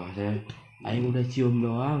 Ya maksudnya aing udah cium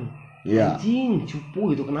doang. Ya. Anjing,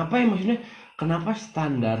 cupu gitu. Kenapa ya maksudnya? Kenapa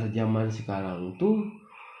standar zaman sekarang tuh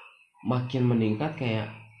makin meningkat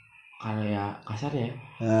kayak kasarnya?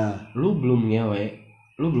 Lu belum ngewe,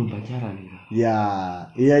 lu belum pacaran gitu. Ya,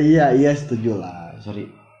 iya setuju lah. Sorry,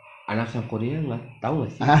 anak sangkuriang nggak tahu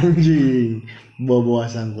nggak sih? Anjing, bawa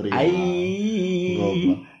sangkuriang.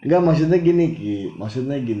 Enggak, maksudnya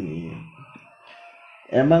gini.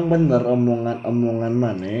 Emang bener omongan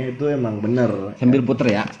mana itu emang bener. Sambil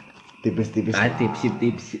puter ya. Tipis-tipis.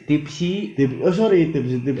 Tipsi. Oh sorry,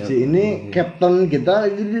 tipsi. Ini kapten kita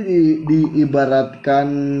jadi diibaratkan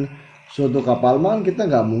suatu kapal man, kita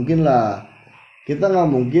nggak mungkin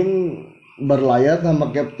berlayar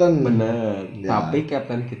sama kapten. Bener. Ya. Tapi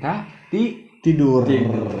kapten kita tidur.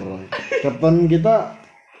 Kapten kita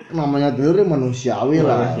namanya tidur manusiawi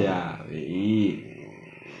lah.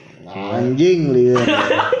 Anjing lihat.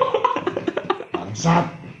 Bangsat.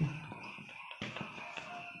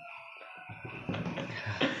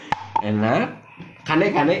 Enak. Kane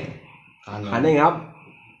ngap.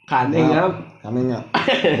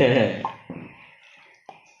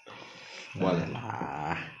 Boleh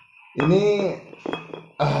lah. Ini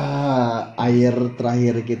air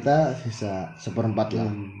terakhir kita sisa 1/4 lah.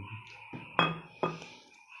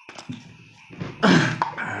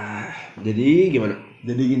 Jadi gimana?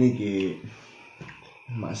 Jadi gini Ki,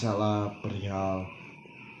 masalah perihal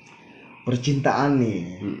percintaan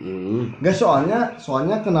nih. Gak soalnya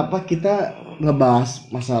kenapa kita ngebahas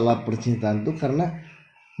masalah percintaan tuh karena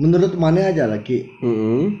menurut mana aja lah Ki,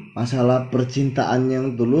 masalah percintaan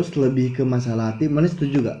yang tulus lebih ke masalah hati, mana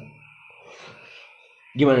setuju gak?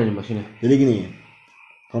 Gimana nih maksudnya? Jadi gini,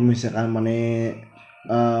 kalau misalkan mana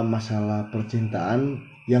masalah percintaan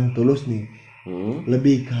yang tulus nih,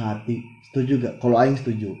 lebih ke hati, setuju gak? Kalau aing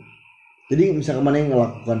setuju. Jadi misalkan mana yang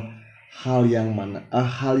ngelakukan hal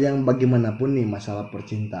yang bagaimanapun nih masalah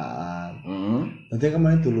percintaan, nanti kan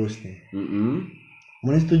mana tulus nih.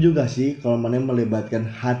 Mana setuju gak sih kalau mana melibatkan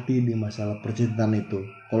hati di masalah percintaan itu?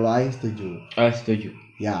 Kalau aing setuju. Setuju.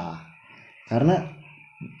 Ya, karena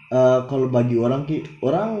kalau bagi orang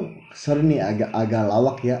sering nih agak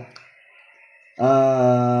lawak ya.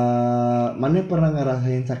 Mana pernah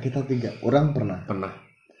ngerasain sakit hati gak? Orang pernah. Pernah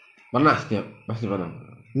pasti pernah.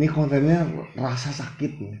 Ini kontennya rasa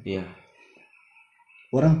sakit nih. Iya.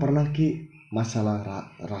 Orang pernah Ki masalah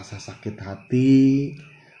rasa sakit hati,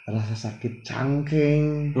 rasa sakit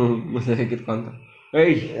cangkeng, masalah sakit konten.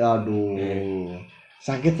 Aduh.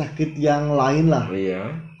 Sakit-sakit yang lain lah.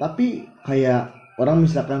 Iya. Tapi kayak orang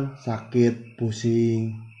misalkan sakit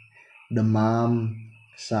pusing, demam,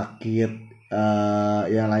 sakit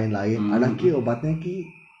yang lain-lain, ada Ki obatnya Ki.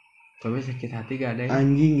 Tapi sakit hati gak ada ya?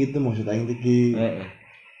 Anjing gitu maksud aing teh Ki.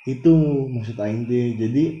 Itu maksud aing teh.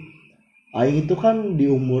 Jadi aing itu kan di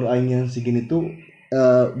umur aing yang segini tuh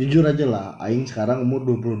jujur aja lah, aing sekarang umur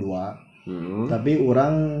 22. Tapi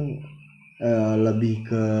orang lebih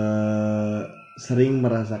ke sering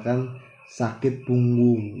merasakan sakit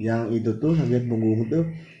punggung. Yang itu tuh sakit punggung tuh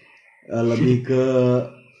lebih ke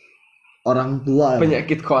orang tua.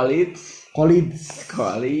 Penyakit kolit.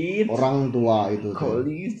 Orang tua itu. Kalau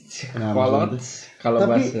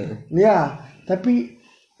bahasa. Ya, tapi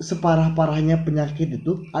separah-parahnya penyakit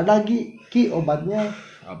itu ada Ki obatnya.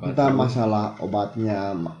 Entah masalah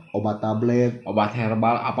obatnya, obat tablet, obat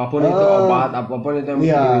herbal, apapun itu yang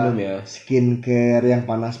bisa diminum ya. Skincare yang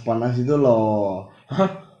panas-panas itu loh.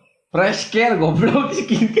 Fresh care goblok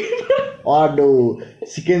skincare. Waduh,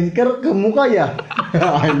 skincare ke muka ya?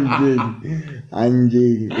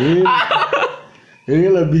 Anjing. Ini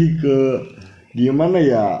lebih ke gimana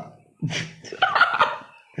ya?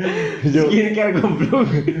 Skincare goblok.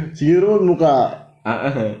 Siru muka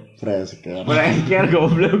Heeh. fresh care. Skincare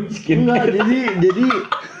goblok Enggak, skincare.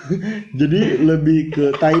 jadi lebih ke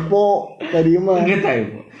typo tadi mah. Enggak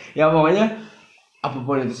tahu. Ya pokoknya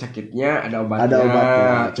apapun itu sakitnya ada obatnya. Ada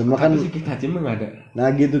obatnya. Cuma Tapi kan sakit hati mah enggak ada. nah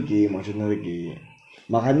gitu Ki, maksudnya Ki.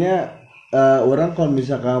 Makanya orang kalau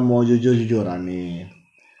misalkan mau jujur-jujuran nih.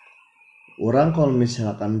 Orang kalau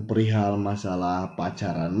misalkan perihal masalah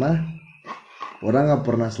pacaran mah orang nggak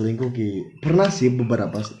pernah selingkuh Ki. Pernah sih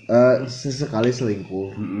beberapa sesekali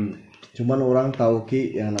selingkuh. Cuman orang tahu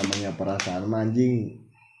Ki yang namanya perasaan mah anjing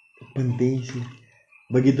penting sih.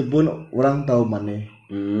 Begitupun orang tahu maneh.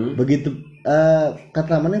 Begitu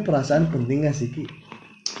kata maneh perasaan penting gak sih Ki?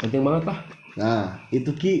 Penting banget lah. Nah, itu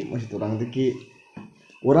Ki maksud orang tuh Ki.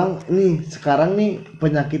 Orang nih sekarang nih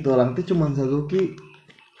penyakit orang tuh cuma satu Ki.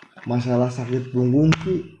 Masalah sakit punggung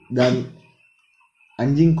Ki dan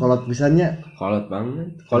anjing kolot pisannya. Kolot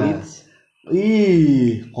banget. College.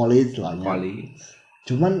 Ih, college lah ya. College.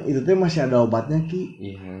 Cuman itu tuh masih ada obatnya Ki.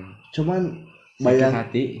 Iya. Cuman Sakit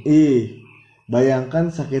hati.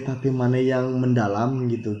 Bayangkan sakit hati mana yang mendalam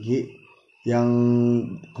gitu Ki. Yang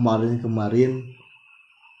kemarin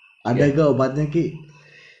ada Ya. gak obatnya Ki?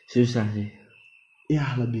 Susah sih.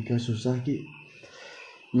 Ya lebih ke susah Ki.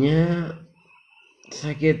 Nya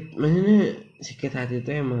sakit, maksudnya sakit hati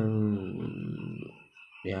itu emang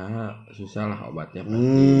ya susah lah obatnya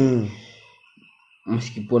pasti.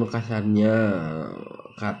 Meskipun kasarnya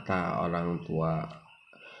kata orang tua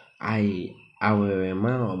awewe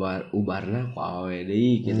mah ubarna ku awewe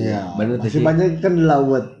deui gitu ya. Bener masih sih. banyak kan di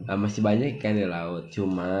laut. Masih banyak ikan di laut.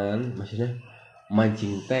 Cuman maksudnya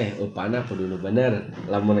mancing teh upana kudu nu bener.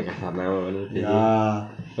 Lamun kasarna mah bener sih. Ya,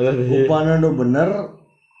 Bener sih. upana nu bener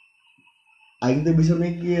aing teh bisa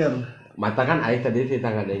mikir. Mata kan aing tadi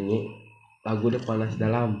cerita ngadengi lagu The Panas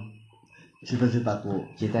Dalam. Cita-citaku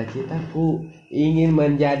ingin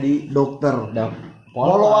menjadi dokter.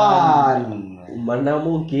 Polwan. Mana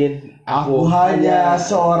mungkin aku hanya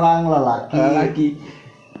seorang lelaki.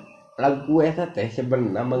 Lagu eta teh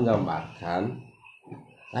sebenarnya menggambarkan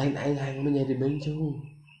lain aing menjadi bencong.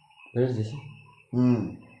 Bener sih.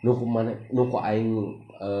 Nuku aing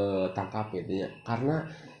tangkap gitu ya. Karena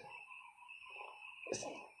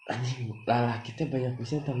anjing lalaki teh banyak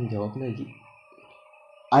pisan tanggung jawab lagi.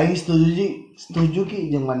 Aing setuju Ki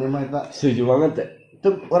jeung maneh mah eta. Setuju banget teh.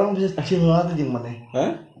 Tuh orang bisa chill heula teh jeung maneh.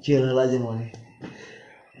 Hah? Chill heula jeung maneh.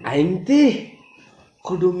 Aing teh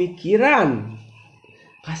kudu mikiran.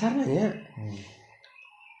 Kasarna nya.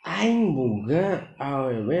 Aing boga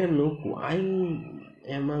awewe nu ku aing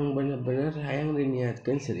emang bener-bener hayang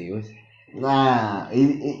diniatkeun serius. Nah,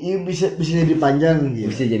 ini bisa jadi panjang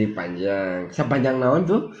gitu. Bisa jadi panjang. Sepanjang naon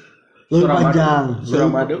tuh? Lebih panjang.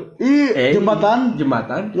 Suramadu. Jembatan.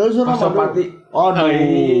 Lalu Suramadu. Aduh.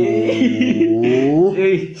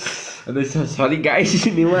 Aduh, sorry guys,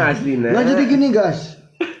 ini mah aslinya. Nah, jadi gini guys.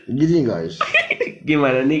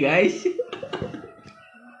 Gimana nih guys?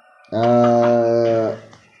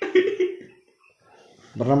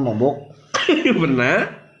 Pernah mabok?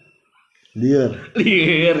 Pernah?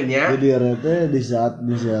 Liurnya. Jadi liur teh di saat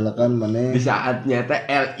disialakan mana? Di saatnya teh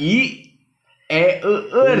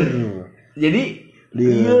LIEUR. Jadi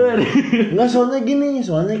liur. Enggak, soalnya gini.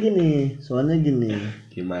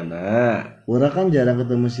 Gimana? Orang kan jarang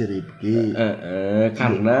ketemu si Rifki.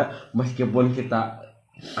 Karena meskipun kita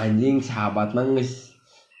anjing sahabat nangis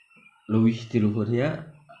luwih ti luhurnya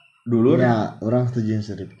dulur. Ya, orang setuju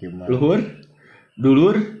si Rifki mah.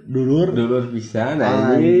 Dulur bisa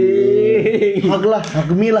anjing.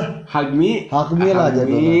 Hagmi lah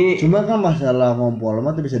jatuhnya. Cuma kan masalah ngompol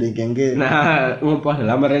mah tuh bisa dikengke. Nah, ngompol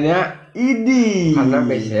lah merenya idi. Karena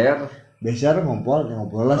beser ngompol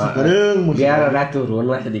lah sekarang. Biar ada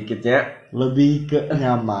turun lah sedikitnya. Lebih ke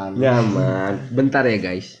nyaman. Bentar ya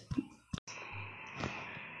guys.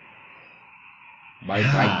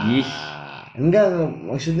 Balik lagi. Enggak,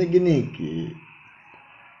 maksudnya gini Ki.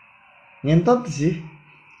 Ngentot sih.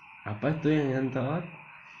 Apa tuh yang ngentot?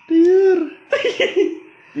 Liur.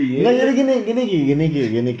 Enggak, jadi gini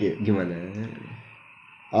Ki. Gimana?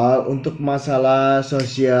 Untuk masalah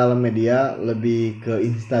sosial media lebih ke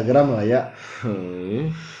Instagram lah ya.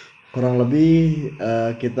 Kurang lebih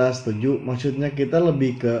kita setuju. Maksudnya kita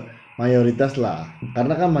lebih ke mayoritas lah.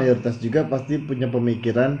 Karena kan mayoritas juga pasti punya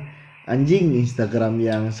pemikiran anjing Instagram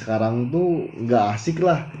yang sekarang tuh nggak asik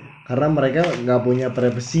lah. Karena mereka nggak punya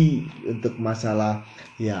privasi untuk masalah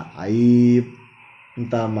ya aib,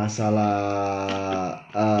 entah masalah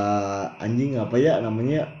anjing apa ya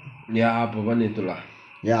namanya, ya apapun itulah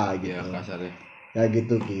ya gitu ya, kasarnya ya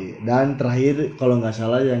gitu Ki. Dan terakhir kalau nggak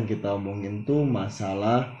salah yang kita omongin tuh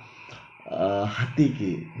masalah hati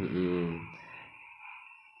ki. Mm-mm.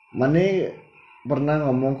 Mane pernah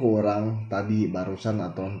ngomong ke orang tadi barusan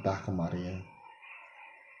atau entah kemarin,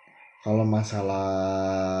 kalau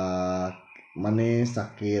masalah mane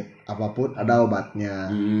sakit apapun ada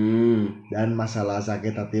obatnya. Dan masalah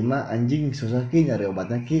sakit hati mah anjing susah ki nyari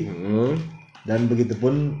obatnya ki. Dan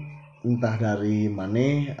begitupun entah dari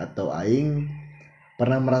mane atau aing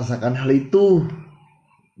pernah merasakan hal itu.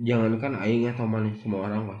 Jangankan aing atau mana, semua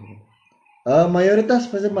orang pasti Mayoritas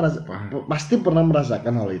pasti pernah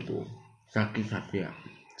merasakan hal itu. sakit ya.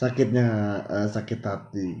 Sakitnya sakit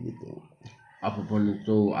hati gitu. Apapun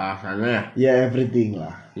itu alasannya. Ya everything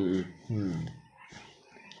lah.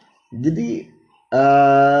 Jadi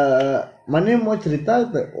mana mau cerita?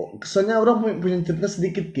 Kesannya orang punya cerita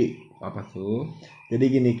sedikit ki. Apa tuh? Jadi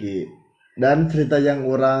gini ki. Dan cerita yang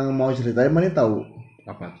orang mau ceritain mana tahu?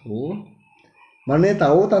 Apa tuh? Mana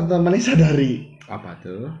tahu tanpa mana sadari. Apa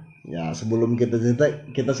tuh? Ya sebelum kita cerita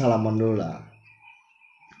kita salaman dulu lah.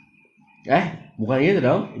 Bukan gitu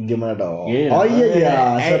dong. Gimana dong? Gitu. Oh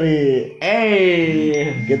iya sorry.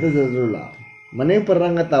 Gitu dulu lah. Mana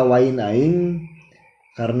pernah ngetawain aing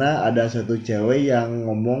karena ada satu cewek yang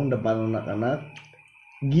ngomong depan anak-anak,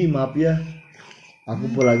 "Gi maaf ya, aku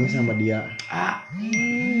pulangin sama dia."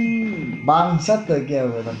 Bangsat lagi ya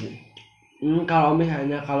tapi. Kalau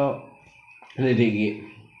misalnya ini Digi,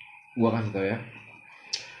 gua kasih tau ya.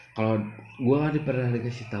 Kalau gua pernah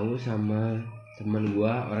dikasih tahu sama teman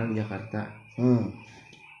gua orang Jakarta,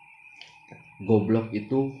 goblok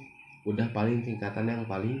itu udah paling tingkatan yang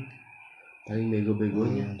paling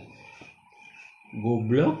bego-begonya.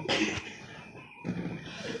 Goblok.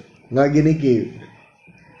 Nggak gini ki.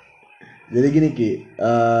 Jadi gini ki,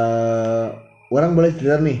 orang boleh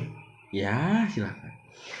cerita nih. Ya silakan.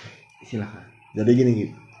 Jadi gini ki,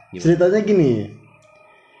 ceritanya gini.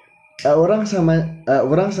 Orang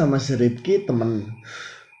sama si Rifki temen,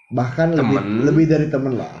 bahkan lebih dari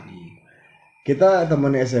temen lah. Kita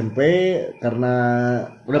temen SMP karena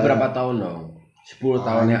udah berapa tahun dong? 10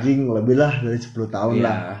 tahun ya. Anjing lebih lah dari 10 tahun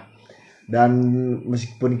lah. Dan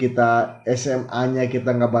meskipun kita SMA-nya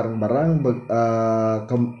kita nggak bareng-bareng,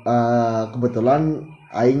 kebetulan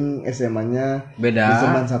aing SMA-nya beda. Di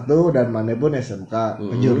Seman 1 dan Mane pun SMK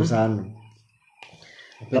penjurusan.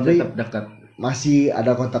 Tapi tetap dekat. Masih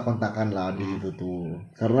ada kontak-kontakan lah di situ tuh.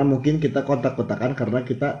 Karena mungkin kita kontak-kontakan karena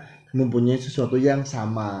kita mempunyai sesuatu yang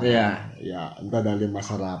sama. Iya. Ya, entah dari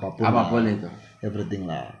masalah apapun lah. Itu. Everything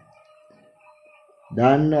lah.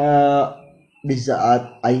 Dan di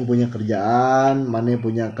saat aing punya kerjaan, Mane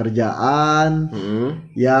punya kerjaan,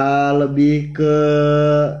 ya lebih ke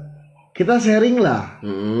kita sharing lah.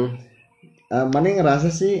 Mane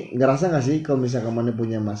ngerasa nggak sih kalau misalkan Mane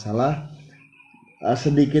punya masalah,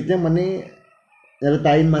 sedikitnya Mane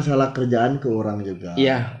nyeritain masalah kerjaan ke orang juga.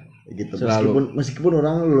 Iya. Gitu. Meskipun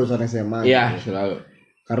orang lulusan SMA. Iya, gitu. selalu.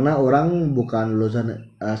 Karena orang bukan lulusan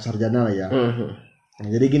sarjana lah ya. Nah,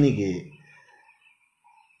 jadi gini ki.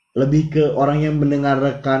 Lebih ke orang yang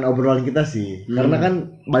mendengarkan obrolan kita sih. Karena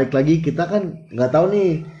kan balik lagi kita kan nggak tahu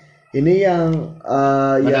nih. Ini yang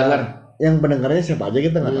yang pendengarnya siapa aja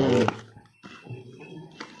kita nggak tahu.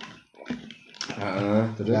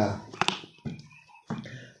 Terus. Nah,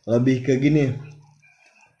 lebih ke gini.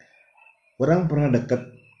 Orang pernah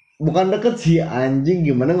bukan deket sih anjing,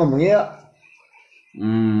 gimana ngomongnya ya?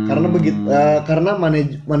 Karena begitu, karena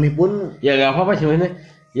Mane pun ya nggak apa-apa sih Mane.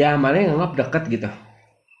 Ya Mane nganggap deket gitu.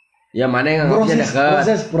 Ya Mane nganggapnya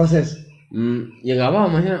dekat. Proses. Ya nggak apa-apa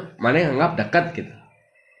maksudnya Mane nganggap dekat gitu.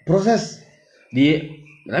 Proses. Tapi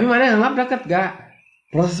Mane nganggap dekat gak?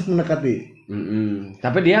 Proses mendekati.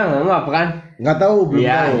 Tapi dia nganggap kan? Nggak tahu, belum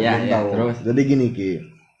tahu. Terus. Jadi gini ki.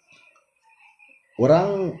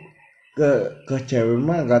 Orang ke cewek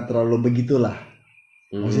mah nggak terlalu begitulah.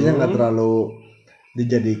 Maksudnya nggak terlalu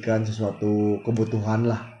dijadikan sesuatu kebutuhan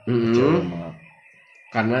lah ke cewek mah.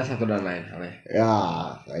 Karena satu dan lain hal. Ya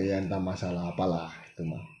kayak entah masalah apalah itu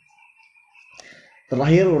mah.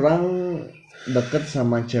 Terakhir orang deket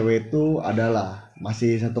sama cewek itu adalah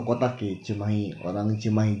masih satu kota ki, Cimahi, orang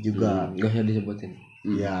Cimahi juga. Gak usah disebutin.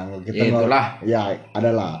 Ya kita itulah. Ya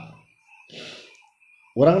adalah.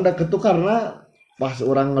 Orang deket tuh karena pas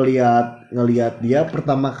orang ngelihat dia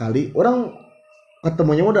pertama kali, orang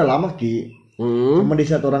ketemunya udah lama ki. Cuma di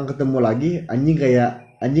saat orang ketemu lagi, anjing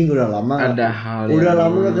udah lama. Ada hal udah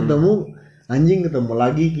lama gak ketemu, anjing ketemu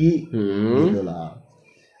lagi ki. Gitulah.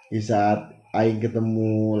 Di saat aing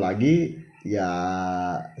ketemu lagi, ya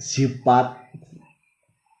sifat.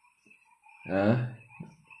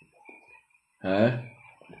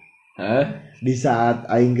 Di saat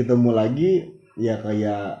aing ketemu lagi, ya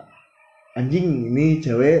kayak anjing ini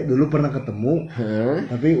cewek dulu pernah ketemu Hah?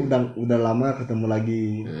 tapi udah lama ketemu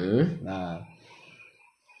lagi. Hah? Nah,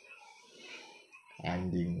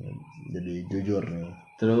 anjing jadi jujur nih.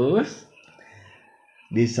 Terus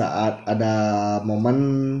Di saat ada momen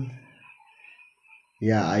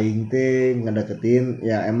ya aing teh ngedeketin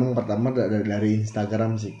ya emang pertama dari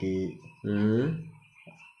Instagram sih Ki.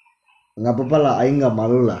 Nggak apa-apa lah, aing nggak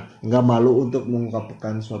malu untuk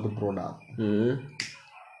mengungkapkan suatu produk.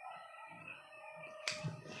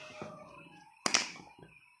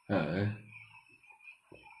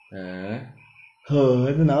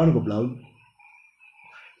 Itu naon goblok.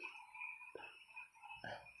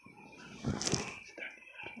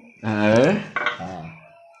 Nah,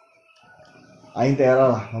 aing teh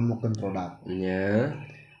lah ngomongin produk. Ya.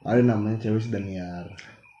 Ada namanya cewek Daniar.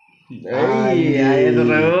 Iya,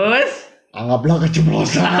 terus. Anggaplah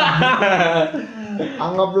keceplosan.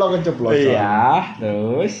 Anggaplah keceplosan. Iya,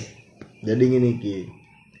 terus. Jadi gini Ki.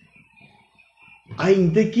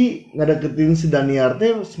 Aing teh Ki ngedeketin si Daniar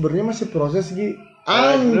teh sebenarnya masih proses Ki.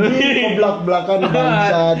 Anjing belak-belakan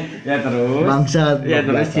bangsat. Ya terus. Bangsat. Ya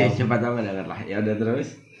terus sih cepat amat dengar lah. Ya udah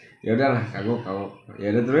terus. Ya udahlah kamu.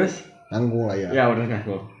 Ya udah terus. Nanggung lah ya. Ya udah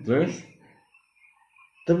kamu. Terus.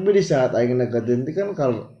 Tapi di saat aing ngedeketin itu kan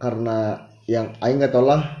karena yang aing nggak tahu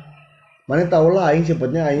lah. Mana tahu lah aing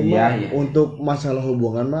sifatnya aing mah untuk masalah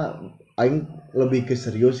hubungan mah aing lebih ke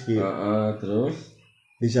serius gitu. Terus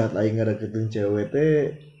di saat aing ngedeketin cewek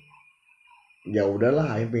teh ya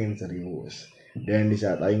udahlah aing pengen serius. Dan di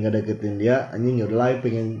saat aing ngedeketin dia anjing ya udahlah aing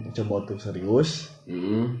pengen coba untuk serius.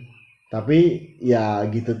 Tapi ya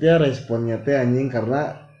gitu teh responnya teh anjing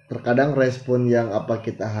karena terkadang respon yang apa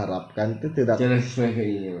kita harapkan itu tidak sesuai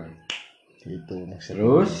keinginan. Gitu maksudnya.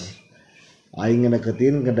 Terus aing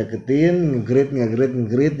ngedeketin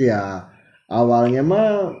ngegrit ya awalnya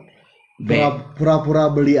mah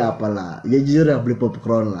pura-pura beli apalah ya jujur ya beli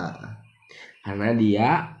popcorn lah karena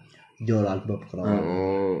dia jualan popcorn.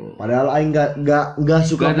 Padahal aing nggak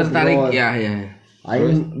suka gak tertarik popcorn. ya.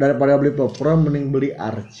 Aing daripada beli popcorn mending beli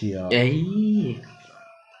Archil.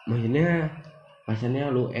 Maksudnya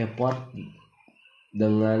pasannya lu effort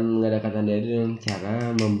dengan mengadakan diri dengan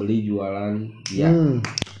cara membeli jualan dia.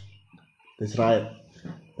 That's right.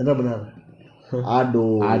 Benar.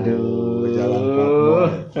 Aduh.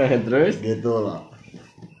 Jalan Terus gitu lah.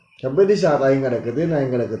 Sampai di saat aing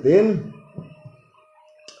ngedeketin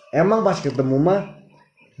emang pas ketemu mah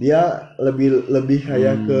dia lebih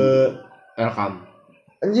kayak ke welcome.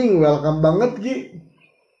 Anjing welcome banget Ki.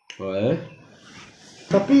 Boleh.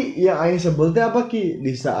 Tapi yang aing sebel teh apa Ki?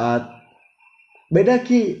 Di saat beda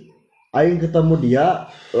Ki. Aing ketemu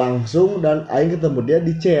dia langsung dan aing ketemu dia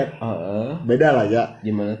di chat. Beda lah ya.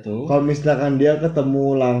 Gimana tuh? Kalau misalkan dia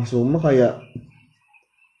ketemu langsung mah kayak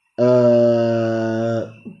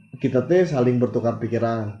kita teh saling bertukar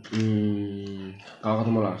pikiran. Kalau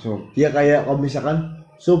ketemu langsung. Ya kayak kalau misalkan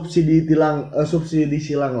subsidi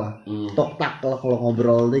silang lah. Tok tak lah kalau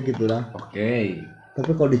ngobrol deh gitu lah. Oke.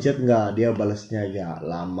 Tapi kalau di chat enggak, dia balasnya ya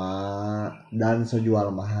lama dan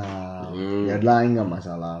sejual mahal. Ya lah enggak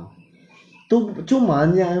masalah. Tuh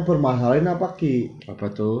cuman yang permasalahan apa Ki?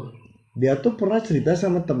 Apa tuh? Dia tuh pernah cerita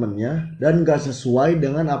sama temennya dan enggak sesuai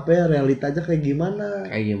dengan apa ya realitanya kayak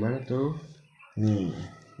gimana. Kayak gimana tuh? Nih.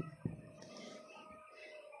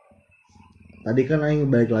 Tadi kan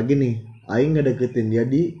aing balik lagi nih. Aing ngedeketin dia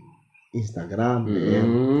di Instagram ya.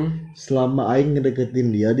 Selama aing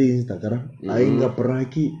ngedeketin dia di Instagram, aing gak pernah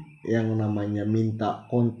Ki yang namanya minta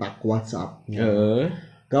kontak WhatsApp-nya.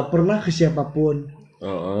 Gak pernah ke siapapun.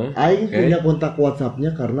 Aing punya kontak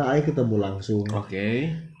WhatsApp-nya karena aing ketemu langsung.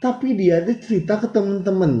 Tapi dia tuh cerita ke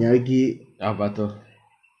temen-temennya Ki. Apa tuh?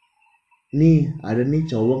 Nih, ada nih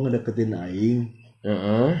cowok ngedeketin aing.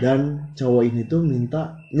 Dan cowok ini tuh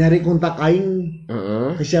minta nyari kontak aing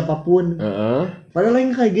ke siapapun. Padahal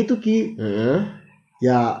aing kayak gitu Ki.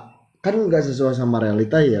 Ya kan nggak sesuai sama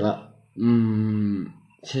realita ya Kak.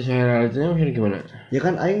 Sesuai realitanya maksudnya gimana? Ya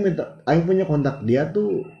kan aing punya kontak dia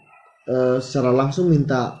tuh secara langsung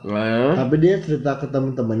minta. Tapi dia cerita ke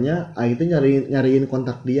temen-temennya aing tuh nyariin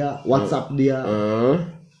kontak dia, WhatsApp dia.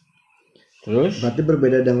 Terus? Berarti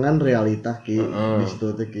berbeda dengan realita Ki. Di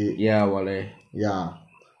situ tuh Ki. Ya boleh. Ya.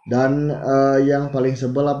 Dan yang paling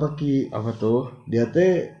sebel apa Ki? Apa tuh? Dia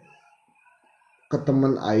teh ke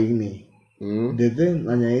temen aing nih. Dia teh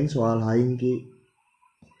nanyain soal aing Ki.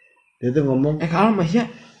 Dia tuh ngomong kalau Mas ya.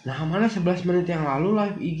 Nah mana 11 menit yang lalu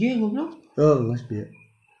live IG goblok? Enggak sih.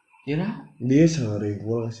 Iya. Dia sehari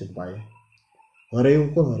gua kasih pai. Hari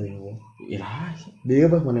gua. Iya. Dia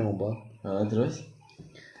pas mana ngobrol. Terus?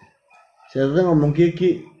 Saya tuh ngomong Ki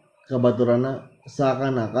kebaturana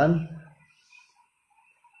seakan-akan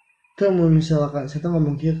Kita mau misalkan saya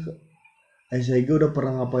ngomong kieu Aisyah udah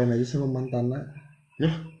pernah ngapain aja sama mantanna?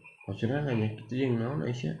 Nah, maksudnya nanya gitu yang naon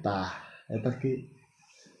Aisyah. Tah, eta ki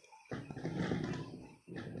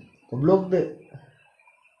goblok deh.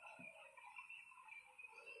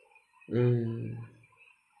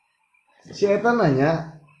 Si eta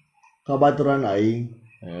nanya kabaturan aing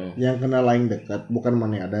yang kenal aing dekat, bukan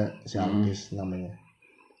mana ada si Alkis namanya.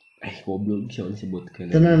 Goblok bisa disebutkan.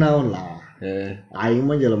 Teu naon lah. Aing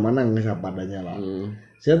mah jelema nang geus sapadanya lah.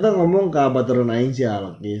 Saya tuh ngomong ke abaturan aing si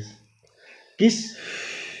Alkis. Kis,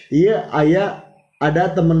 iya aya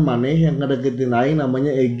ada teman maneh yang ngedeketin aing namanya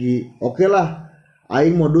Egi. Oke lah,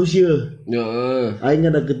 aing modus ya. Aing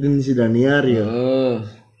ngedeketin si Daniar ya.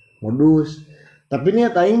 Modus. Tapi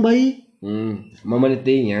niat aing baik. Mama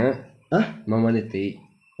nitinya. Hah? Mama niti.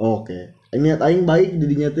 Oke. Niat aing baik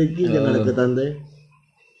didinya teh ki jangan deketan teh.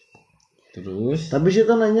 Terus? Tapi sih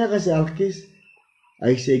tuh nanya ke si Alkis.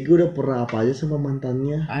 Aing si Egi udah pernah apa aja sama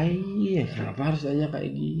mantannya? Iya, kenapa harus tanya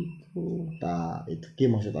kayak gitu? Nah, itu ki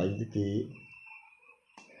maksud aing tuh ki.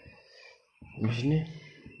 Maksudnya,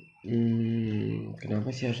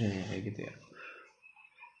 kenapa sih harus nanya kayak gitu ya?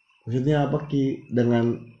 Maksudnya apa ki?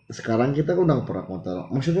 Dengan sekarang kita kan udah pernah kontak.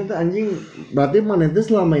 Maksudnya tuh anjing, berarti mana itu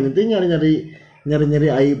selama ini tuh nyari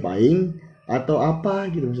aib aing atau apa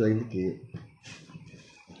gitu maksudnya ki?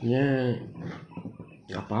 Ya,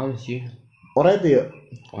 apaan sih? Orang itu ya?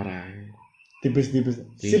 Orang Tipis-tipis.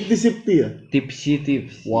 Sipti ya? Tipsi.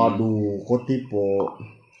 Waduh, kok tipe?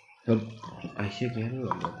 Aisyah kayaknya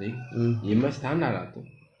nggak berarti. Ya mas standar lah tuh.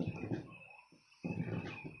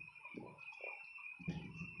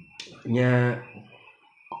 Ya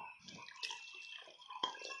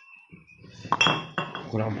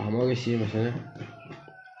kurang paham aja sih maksudnya.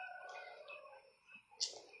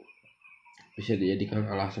 Bisa dijadikan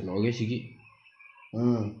alasan oke sih Ki.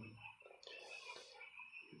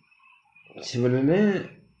 Sebenarnya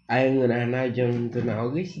aing ngeunahna jeung teu na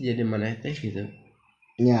oge sih jadi maneh teh gitu.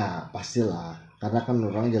 Ya, pastilah. Karena kan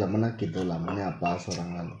orang jalan mana gitu lah, mana apa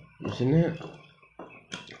sorangan. Maksudnya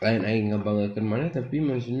lain aing ngabanggakeun maneh tapi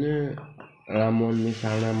maksudnya lamun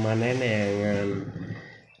misalnya maneh neangan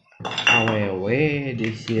awewe di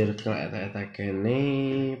circle eta kene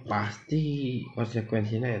pasti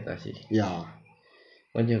konsekuensinya eta sih. Ya.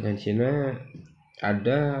 Konsekuensinya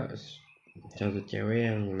ada satu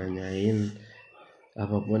cewek yang nanyain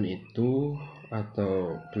apapun itu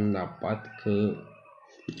atau pendapat ke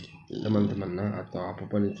teman-temannya atau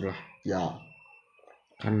apapun itulah ya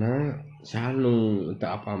karena selalu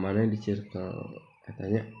entah apa mana di circle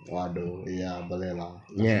katanya. Waduh, iya boleh lah.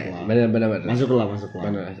 Ya benar masuklah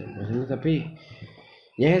benar maksudnya tapi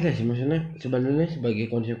ya itu sih maksudnya sebenarnya sebagai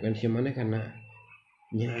konsekuensi mana karena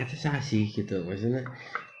ya itu sih gitu maksudnya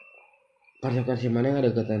konsekuensi mana yang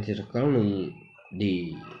ada ketan circle nung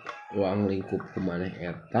di ruang lingkup kemana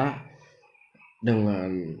eta dengan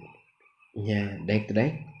ya dek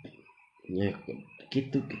ya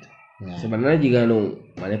gitu ya. Sebenarnya jika nung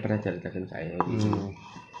mana pernah ceritakan saya gitu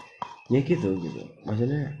ya gitu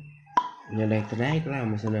maksudnya ya dek lah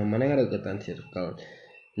maksudnya mana ada ketan circle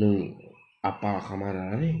nung apa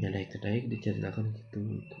kamarane ya dek diceritakan gitu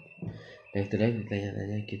dek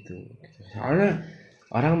ditanya-tanya gitu soalnya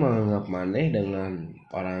orang menganggap maneh dengan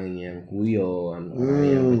orang yang guyon, orang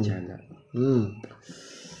yang bercanda.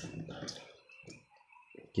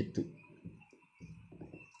 Gitu.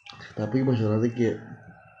 Tapi masalahnya kayak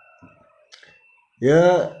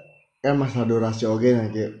ya kan masalah durasi oge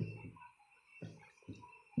nah kayak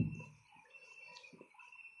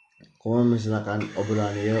kalau misalkan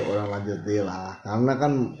obrolan iya orang lanjut dia lah karena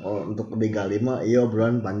kan untuk Liga 5 iya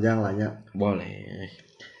obrolan panjang lahnya boleh.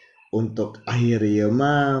 Untuk akhiri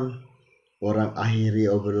mah orang akhiri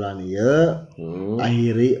obrolan ya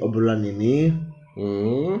akhiri obrolan ini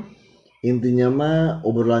intinya mah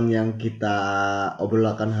obrolan yang kita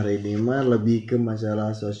obrolkan hari ini mah lebih ke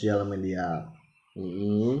masalah sosial media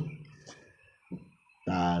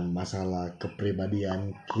dan masalah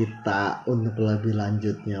kepribadian kita. Untuk lebih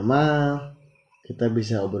lanjutnya mah kita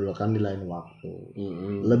bisa obrolkan di lain waktu.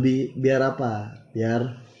 Lebih biar apa,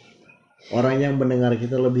 biar orang yang mendengar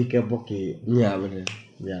kita lebih kepo ki. Iya benar.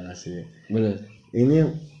 Ya nggak sih. Benar. Ini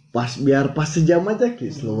biar pas sejam aja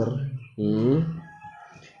ki slower.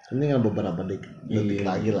 Ini nggak beberapa detik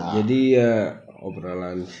lagi lah. Jadi ya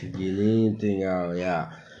obrolan segini tinggal ya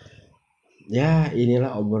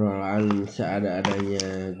inilah obrolan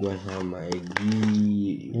seada-adanya gua sama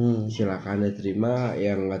Egi. Silakan diterima,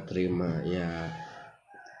 yang nggak terima ya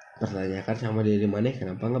pertanyakan sama diri maneh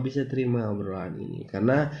kenapa nggak bisa terima obrolan ini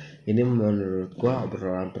karena ini menurut gua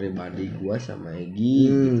obrolan pribadi gua sama Egi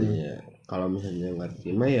gitu ya. Kalau misalnya nggak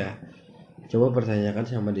terima ya coba pertanyakan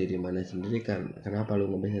sama diri mana sendiri kan, kenapa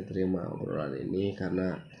lu nggak bisa terima obrolan ini,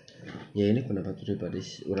 karena ya ini pendapat pribadi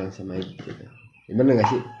orang sama Egi gitu. Bener nggak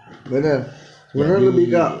sih? Bener. Sebenarnya Jadi, lebih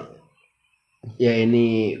ke ya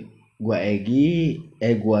ini gua Egi,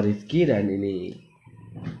 gua Rifki, dan ini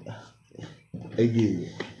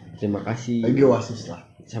Egi. terima kasih. Egi Oasis lah.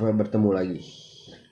 Sampai bertemu lagi.